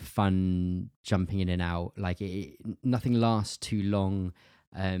go fun jumping in and out. Like nothing lasts too long.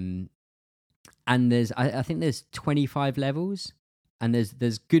 And I think there's 25 levels, and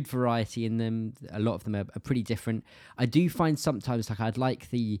there's good variety in them. A lot of them are pretty different. I do find sometimes like I'd like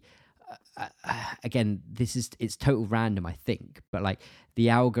the again, it's total random, I think, but like the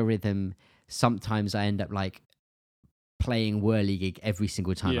algorithm, sometimes I end up like playing Whirligig every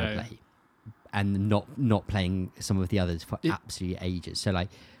single time I play, and not playing some of the others for absolutely ages. So like,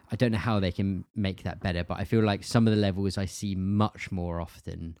 I don't know how they can make that better, but I feel like some of the levels I see much more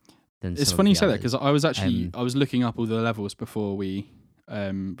often than. It's funny you say that, because I was actually I was looking up all the levels before we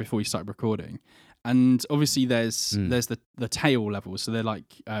started recording, and obviously there's the tail levels. So they're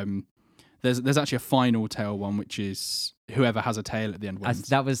like there's actually a final tail one, which is whoever has a tail at the end wins.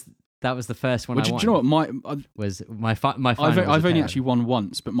 That was the first one. Do you know what was my final? I've only actually won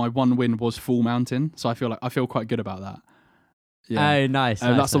once, but my one win was Full Mountain, so I feel quite good about that. Yeah. Oh, nice.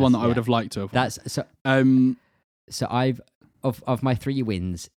 That's the one that I would have liked to have won. That's so. So I've of my 3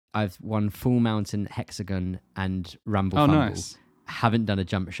 wins, I've won Full Mountain, Hexagon, and Rumble Fumble. Nice. Haven't done a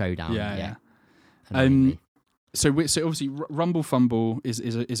Jump Showdown yet. So obviously Rumble Fumble is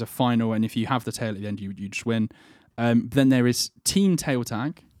a final, and if you have the tail at the end, you just win. Then there is Team Tail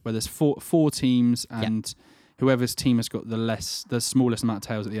Tag, where there's four teams, and whoever's team has got the smallest amount of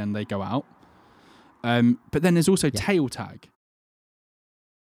tails at the end, they go out. But then there's also Tail Tag,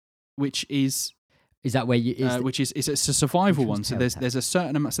 which is that where you it's a survival one. So there's a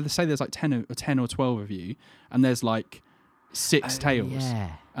certain amount. So they say there's like 10 or 12 of you, and there's like 6 tails. Yeah.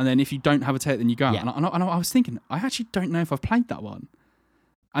 And then if you don't have a tail, then you go out. And I was thinking, I actually don't know if I've played that one.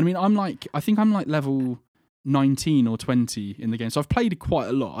 I mean, I think I'm like level 19 or 20 in the game. So I've played quite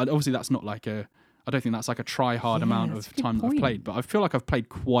a lot. Obviously, that's not like I don't think that's like a try-hard amount of time that I've played, but I feel like I've played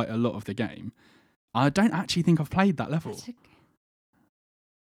quite a lot of the game. I don't actually think I've played that level.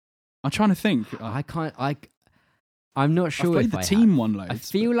 I'm trying to think. I'm not sure. I've played if the I team have. one loads. I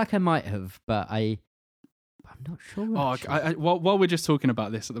feel like I might have, but I'm not sure. While we're just talking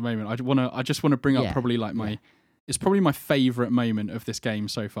about this at the moment, I just want to bring up probably like it's probably my favourite moment of this game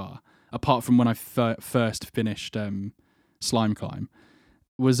so far, apart from when I first finished Slime Climb,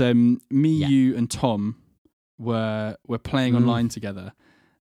 was you and Tom were playing online together.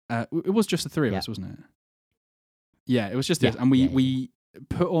 It was just the 3 of us, wasn't it? Yeah, it was just us, and we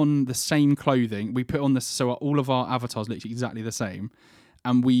put on the same clothing. We put on this, so all of our avatars looked exactly the same,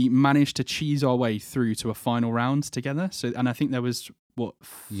 and we managed to cheese our way through to a final round together. So, and I think there was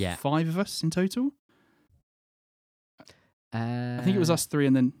 5 of us in total. I think it was us 3,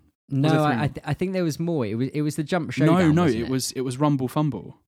 and then no, I think there was more. It was the Jump Showdown. No, it was Rumble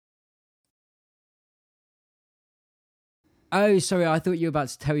Fumble. Oh, sorry. I thought you were about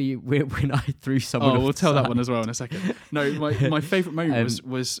to tell you when I threw someone. Oh, we'll tell that one as well in a second. No, my favourite moment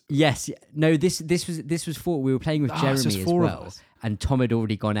was yes. No, this was 4. We were playing with Jeremy as well, and Tom had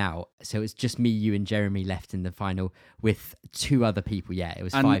already gone out, so it's just me, you, and Jeremy left in the final with 2 other people. Yeah, it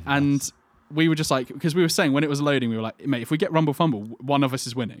was 5. And we were just like, because we were saying when it was loading, we were like, mate, if we get Rumble Fumble, one of us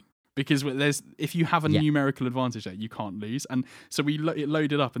is winning. because if you have a Yeah. numerical advantage there, you can't lose. And so it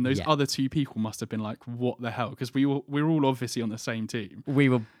loaded up, and those Yeah. other two people must have been like, "What the hell?" Because we're all obviously on the same team. We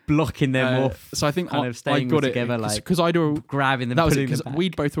were blocking them off. So I think kind of staying got together, it like because I'd already grabbing them. that was it, pulling them because back.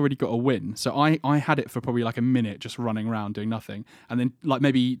 we'd both already got a win. So I had it for probably like a minute just running around doing nothing. And then like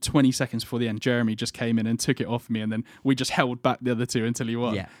maybe 20 seconds before the end, Jeremy just came in and took it off me. And then we just held back the other two until he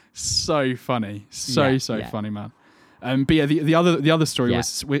won. Yeah. So funny. So Yeah. funny, man. But yeah, the other story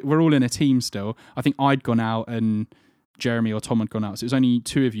was we're all in a team still. I think I'd gone out and Jeremy or Tom had gone out. So it was only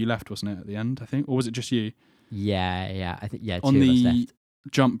two of you left, wasn't it, at the end, I think? Or was it just you? Yeah. I think, On two of us the left.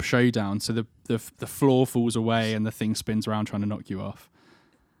 jump showdown, so the floor falls away and the thing spins around trying to knock you off.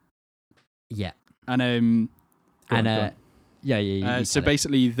 Yeah. And go on. Yeah. So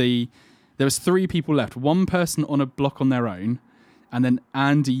basically, there was three people left. One person on a block on their own, and then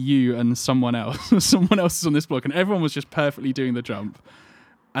Andy, you, and someone else. Someone else is on this block, and everyone was just perfectly doing the jump.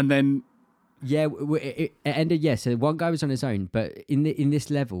 And then Yeah, it ended. Yeah, so one guy was on his own, but in this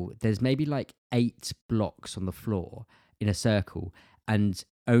level, there's maybe like 8 blocks on the floor in a circle, and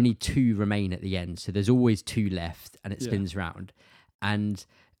only 2 remain at the end. So there's always 2 left, and it spins round. And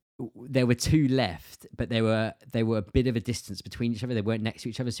there were 2 left, but they were a bit of a distance between each other. They weren't next to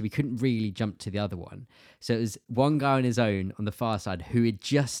each other, so we couldn't really jump to the other one. So it was one guy on his own on the far side who had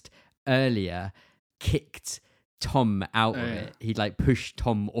just earlier kicked Tom out of it. He'd like pushed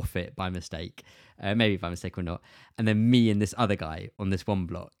Tom off it by mistake, maybe by mistake or not. And then me and this other guy on this one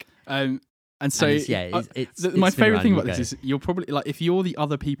block. And so, it's my favorite thing about this is you're probably like, if you're the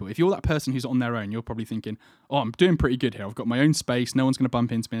other people, if you're that person who's on their own, you're probably thinking, "Oh, I'm doing pretty good here. I've got my own space. No one's going to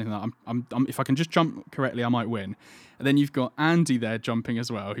bump into me. Anything like that. I'm if I can just jump correctly, I might win." And then you've got Andy there jumping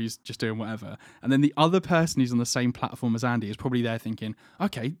as well, who's just doing whatever. And then the other person who's on the same platform as Andy is probably there thinking,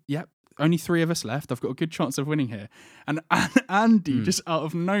 "Okay, yep. Only 3 of us left. I've got a good chance of winning here." And Andy, just out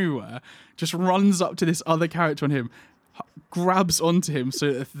of nowhere, just runs up to this other character on him, grabs onto him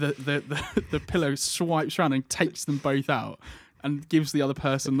so the pillow swipes around and takes them both out and gives the other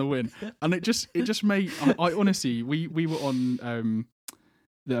person the win. And it just made I honestly, we were on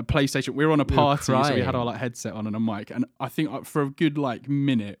the PlayStation. We were on a party, so we had our like headset on and a mic. And I think for a good like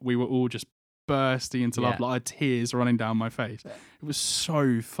minute, we were all just bursting into laugh, like I had tears running down my face. It was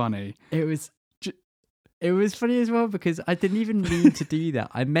so funny. It was funny as well because I didn't even mean to do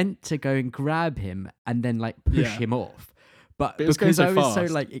that. I meant to go and grab him and then like push him off. But because I was so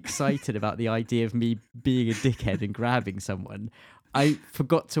like excited about the idea of me being a dickhead and grabbing someone, I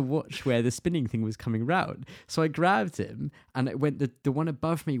forgot to watch where the spinning thing was coming round. So I grabbed him and it went, the one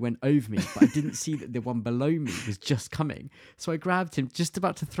above me went over me, but I didn't see that the one below me was just coming. So I grabbed him, just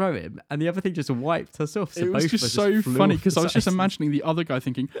about to throw him, and the other thing just wiped us off. So it was just so funny because I was just imagining the other guy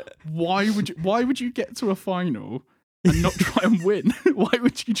thinking, why would you get to a final and not try and win? Why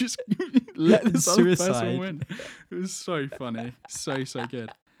would you just let this other person win? It was so funny. So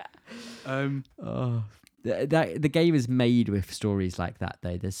good. The game is made with stories like that,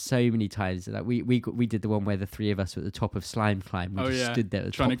 though. There's so many times that we did the one where the 3 of us were at the top of Slime Climb. We just stood there at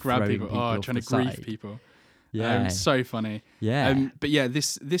the trying top, to grab people. Trying to grief side. people. Yeah, so funny. Yeah, but yeah,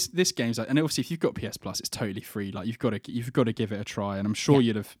 this game's like, and obviously if you've got PS Plus, it's totally free. Like you've got to give it a try, and I'm sure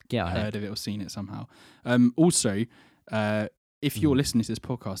you'd have heard of it or seen it somehow. Also, if you're listening to this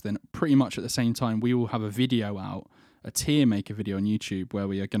podcast, then pretty much at the same time we will have a video out, a tier maker video on YouTube where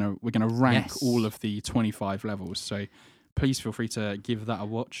we're gonna rank all of the 25 levels. So please feel free to give that a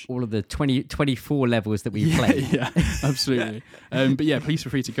watch. All of the 24 levels that we played. Yeah, absolutely. But yeah, please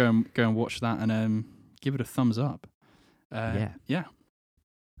feel free to go and watch that and give it a thumbs up. Yeah,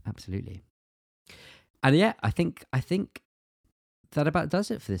 absolutely. And yeah, I think that about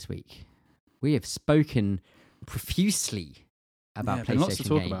does it for this week. We have spoken profusely about PlayStation lots to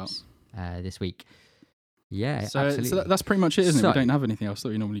talk games this week. Yeah, so absolutely. So that's pretty much it, isn't it? We don't have anything else that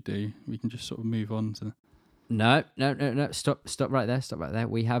we normally do. We can just sort of move on to. No. Stop right there.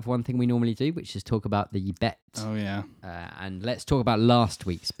 We have one thing we normally do, which is talk about the bet. Oh yeah. And let's talk about last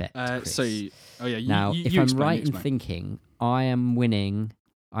week's bet. Chris. Now, if I'm right in thinking, I'm winning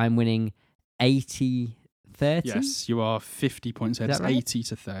 80-30. Yes, you are 50 points ahead. It's right?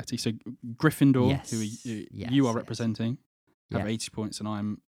 80-30. So Gryffindor, who you are representing, have 80 points, and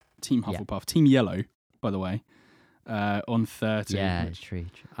I'm Team Hufflepuff, Team Yellow, by the way, on 30. Yeah, true.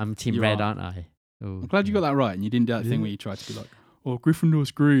 I'm Team Red, aren't I? I'm glad you got that right, and you didn't do that thing where you tried to be like, "Oh, Gryffindor's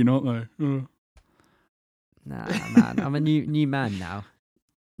green, aren't they?" Nah, man, I'm a new man now.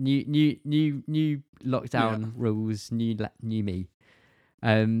 New lockdown rules, new me.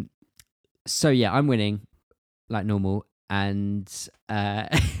 So yeah, I'm winning like normal. and the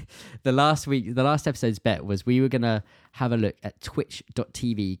last episode's bet was we were gonna have a look at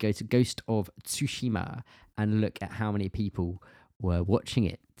twitch.tv, go to Ghost of Tsushima, and look at how many people were watching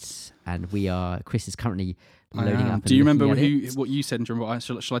it. And Chris is currently loading up. Do you remember what you said?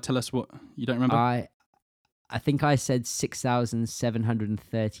 Shall I tell us what you don't remember? I think I said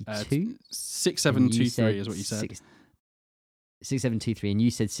 6,732. 6723 is what you said. 6723, and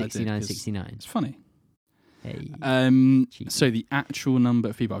you said 6969. It's funny. Hey, so the actual number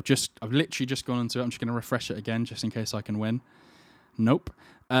of people, I've literally just gone into it. I'm just going to refresh it again just in case I can win. Nope.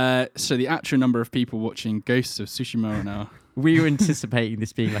 So the actual number of people watching Ghosts of Tsushima right now. We were anticipating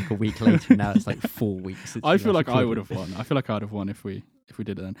this being like a week later. Now it's like 4 weeks. I feel like I would have won. I feel like I'd have won if we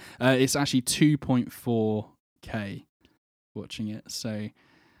did it then. It's actually 2.4k watching it. So.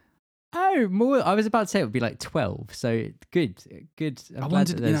 Oh, more! I was about to say it would be like 12. So good. I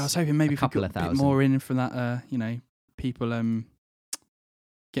wondered. I was hoping maybe if we got a bit more in from that. People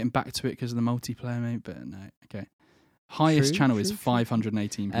getting back to it because of the multiplayer, maybe. But no, okay. Highest channel is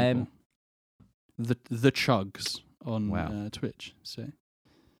 518 people. The Chugs on Twitch. So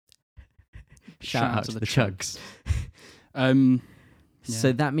shout out to the Chugs. So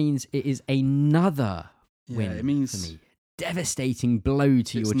Yeah. that means it is another win it means for me. Devastating blow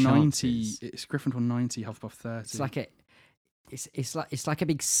to your 90. chances. It's Gryffindor 90, Hufflepuff 30. It's like a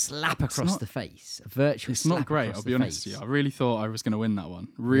big slap across the face. A virtual It's slap not great, across I'll the be honest face. with you. I really thought I was going to win that one.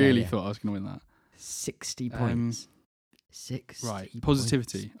 Really thought I was going to win that. 60 points. 60 Right, points.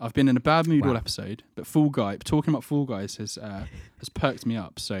 positivity. I've been in a bad mood all Wow. episode, but talking about Fall Guys has perked me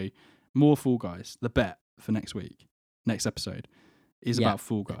up. So more Fall Guys. The bet for next episode, is about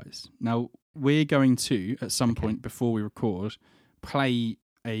Fall Guys. Now, we're going to, at some point before we record, play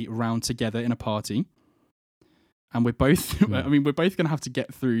a round together in a party. And we're both, we're both going to have to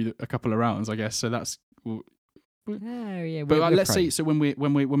get through a couple of rounds, I guess. So that's... But let's say, so when we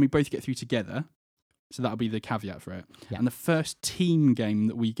both get through together, so that'll be the caveat for it. Yeah. And the first team game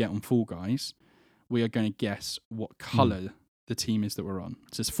that we get on Fall Guys, we are going to guess what colour the team is that we're on.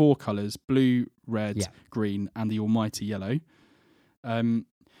 So there's 4 colours: blue, red, green, and the almighty yellow. So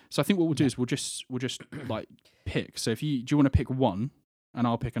I think what we'll do is we'll just like pick. So do you want to pick one, and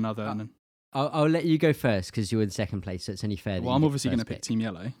I'll pick another, and then I'll let you go first because you're in second place, so it's only fair. Well, I'm obviously going to pick Team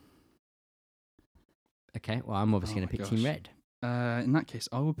Yellow. Okay. Well, I'm obviously going to pick Team Red. In that case,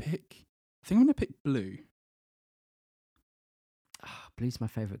 I will pick. I think I'm going to pick blue. Blue's my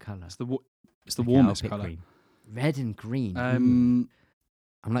favourite colour. It's the warmest colour. Green. Red and green. I'm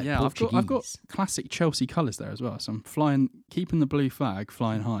like Portuguese. I've got classic Chelsea colours there as well. So I'm keeping the blue flag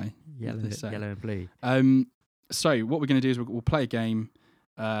flying high. Yellow and blue. So what we're going to do is we'll play a game.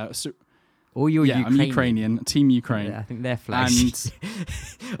 Or you're Ukrainian. I'm Ukrainian, Team Ukraine. Yeah, I think they're flags.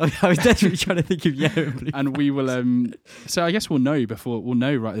 And I was desperately trying to think of yellow and blue. And we will. So I guess we'll know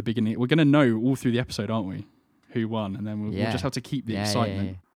right at the beginning. We're going to know all through the episode, aren't we? Who won, and then we'll just have to keep the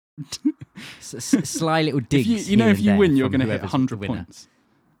excitement. Yeah. Sly little digs. If you win, you're going to hit 100 points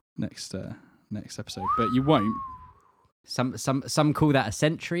next episode, but you won't. Some call that a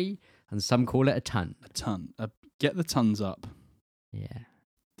century, and some call it a ton. A ton. Get the tons up. Yeah.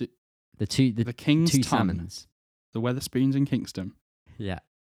 The King's two Ton. salmons. The Weatherspoons in Kingston. Yeah.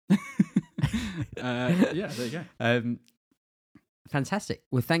 There you go. Fantastic.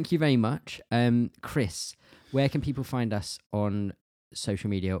 Well, thank you very much, Chris. Where can people find us on social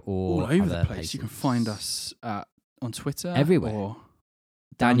media or all over other the place? Places? You can find us on Twitter, everywhere. or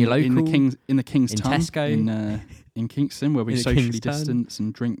down your local in the King's Ton, Tesco, in Kingston, where we socially distance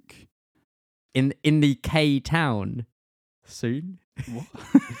and drink. In the K Town soon. What?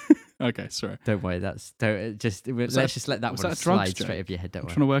 Okay, sorry. Don't worry. Let's just let that one slide straight over your head. Don't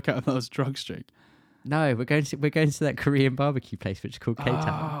worry. I'm trying to work out if that was a drug streak. No, we're going to that Korean barbecue place, which is called K Town.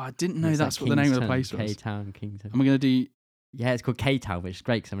 Oh, I didn't know that's what the name of the place was. K Town, Kingston. And we're going to do... Yeah, it's called K Town, which is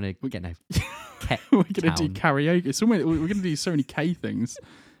great because I'm going to get no. We're going to do karaoke. We're going to do so many K things.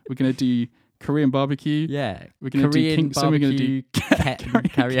 We're going to do Korean barbecue. Yeah. We're going to do Kingston. We're going to do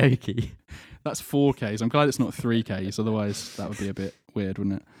karaoke. That's 4Ks. I'm glad it's not 3Ks. Otherwise, that would be a bit weird,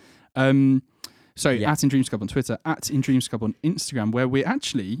 wouldn't it? At In Dreams Club on Twitter, at In Dreams Club on Instagram, where we're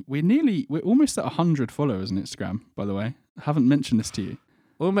almost at 100 followers on Instagram, by the way. I haven't mentioned this to you.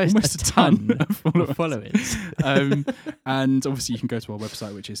 Almost a ton of followers. And obviously you can go to our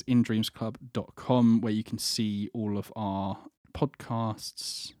website, which is indreamsclub.com, where you can see all of our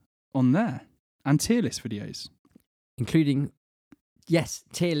podcasts on there and tier list videos. Including,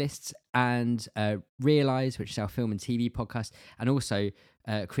 tier lists and Realise, which is our film and TV podcast, and also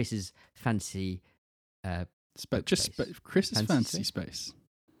Chris's fantasy Chris's fantasy space.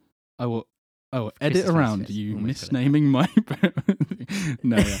 I will Oh, Chris edit is around face-to-face. you Almost got it. misnaming my.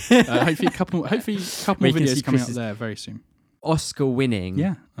 No, yeah. Hopefully, a couple more We can see videos coming out Chris's- there very soon. Oscar-winning.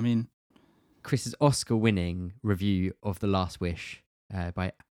 Yeah, I mean, Chris's Oscar-winning review of The Last Wish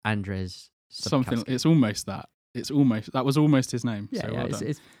by Andrzej something. Sapkowski. It's almost that. That was almost his name. Yeah, so yeah, well it's,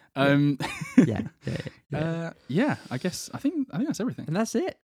 done. it's, yeah. Yeah. I guess I think that's everything. And that's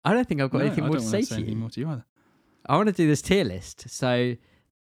it. I don't think I've got No, anything I more don't to wanna say to anything you. more to you either. I want to do this tier list. So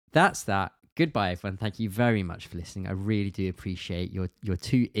that's that. Goodbye, everyone. Thank you very much for listening. I really do appreciate your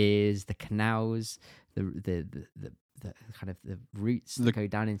 2 ears, the canals, the kind of the roots that go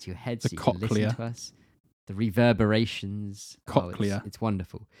down into your head so the you can cochlea. listen to us. The reverberations. Cochlea. It's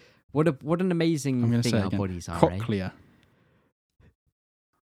wonderful. What an amazing I'm going to thing say it our again. bodies are. Eh? Cochlea.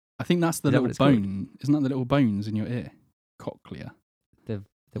 I think that's the Is that what little it's called? bone. Isn't that the little bones in your ear? Cochlea, The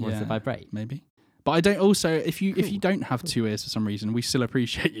ones that Yeah. vibrate. maybe. But I don't. Also, if you Cool. don't have 2 ears for some reason, we still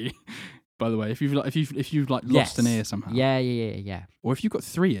appreciate you. By the way, if you've lost an Yes. ear somehow, Yeah. or if you've got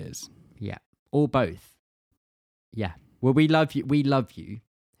 3 ears, Yeah. Or both. Yeah. Well, we love you. We love you,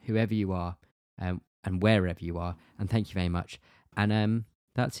 whoever you are, and wherever you are. And thank you very much. And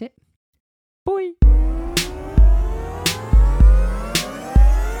that's it. Bye.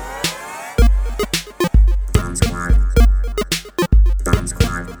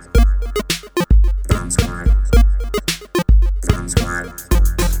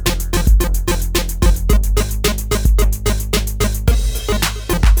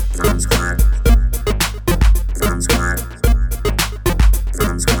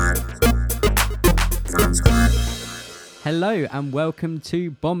 Hello and welcome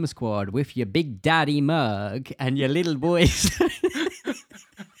to Bomb Squad with your big daddy Murg and your little boys.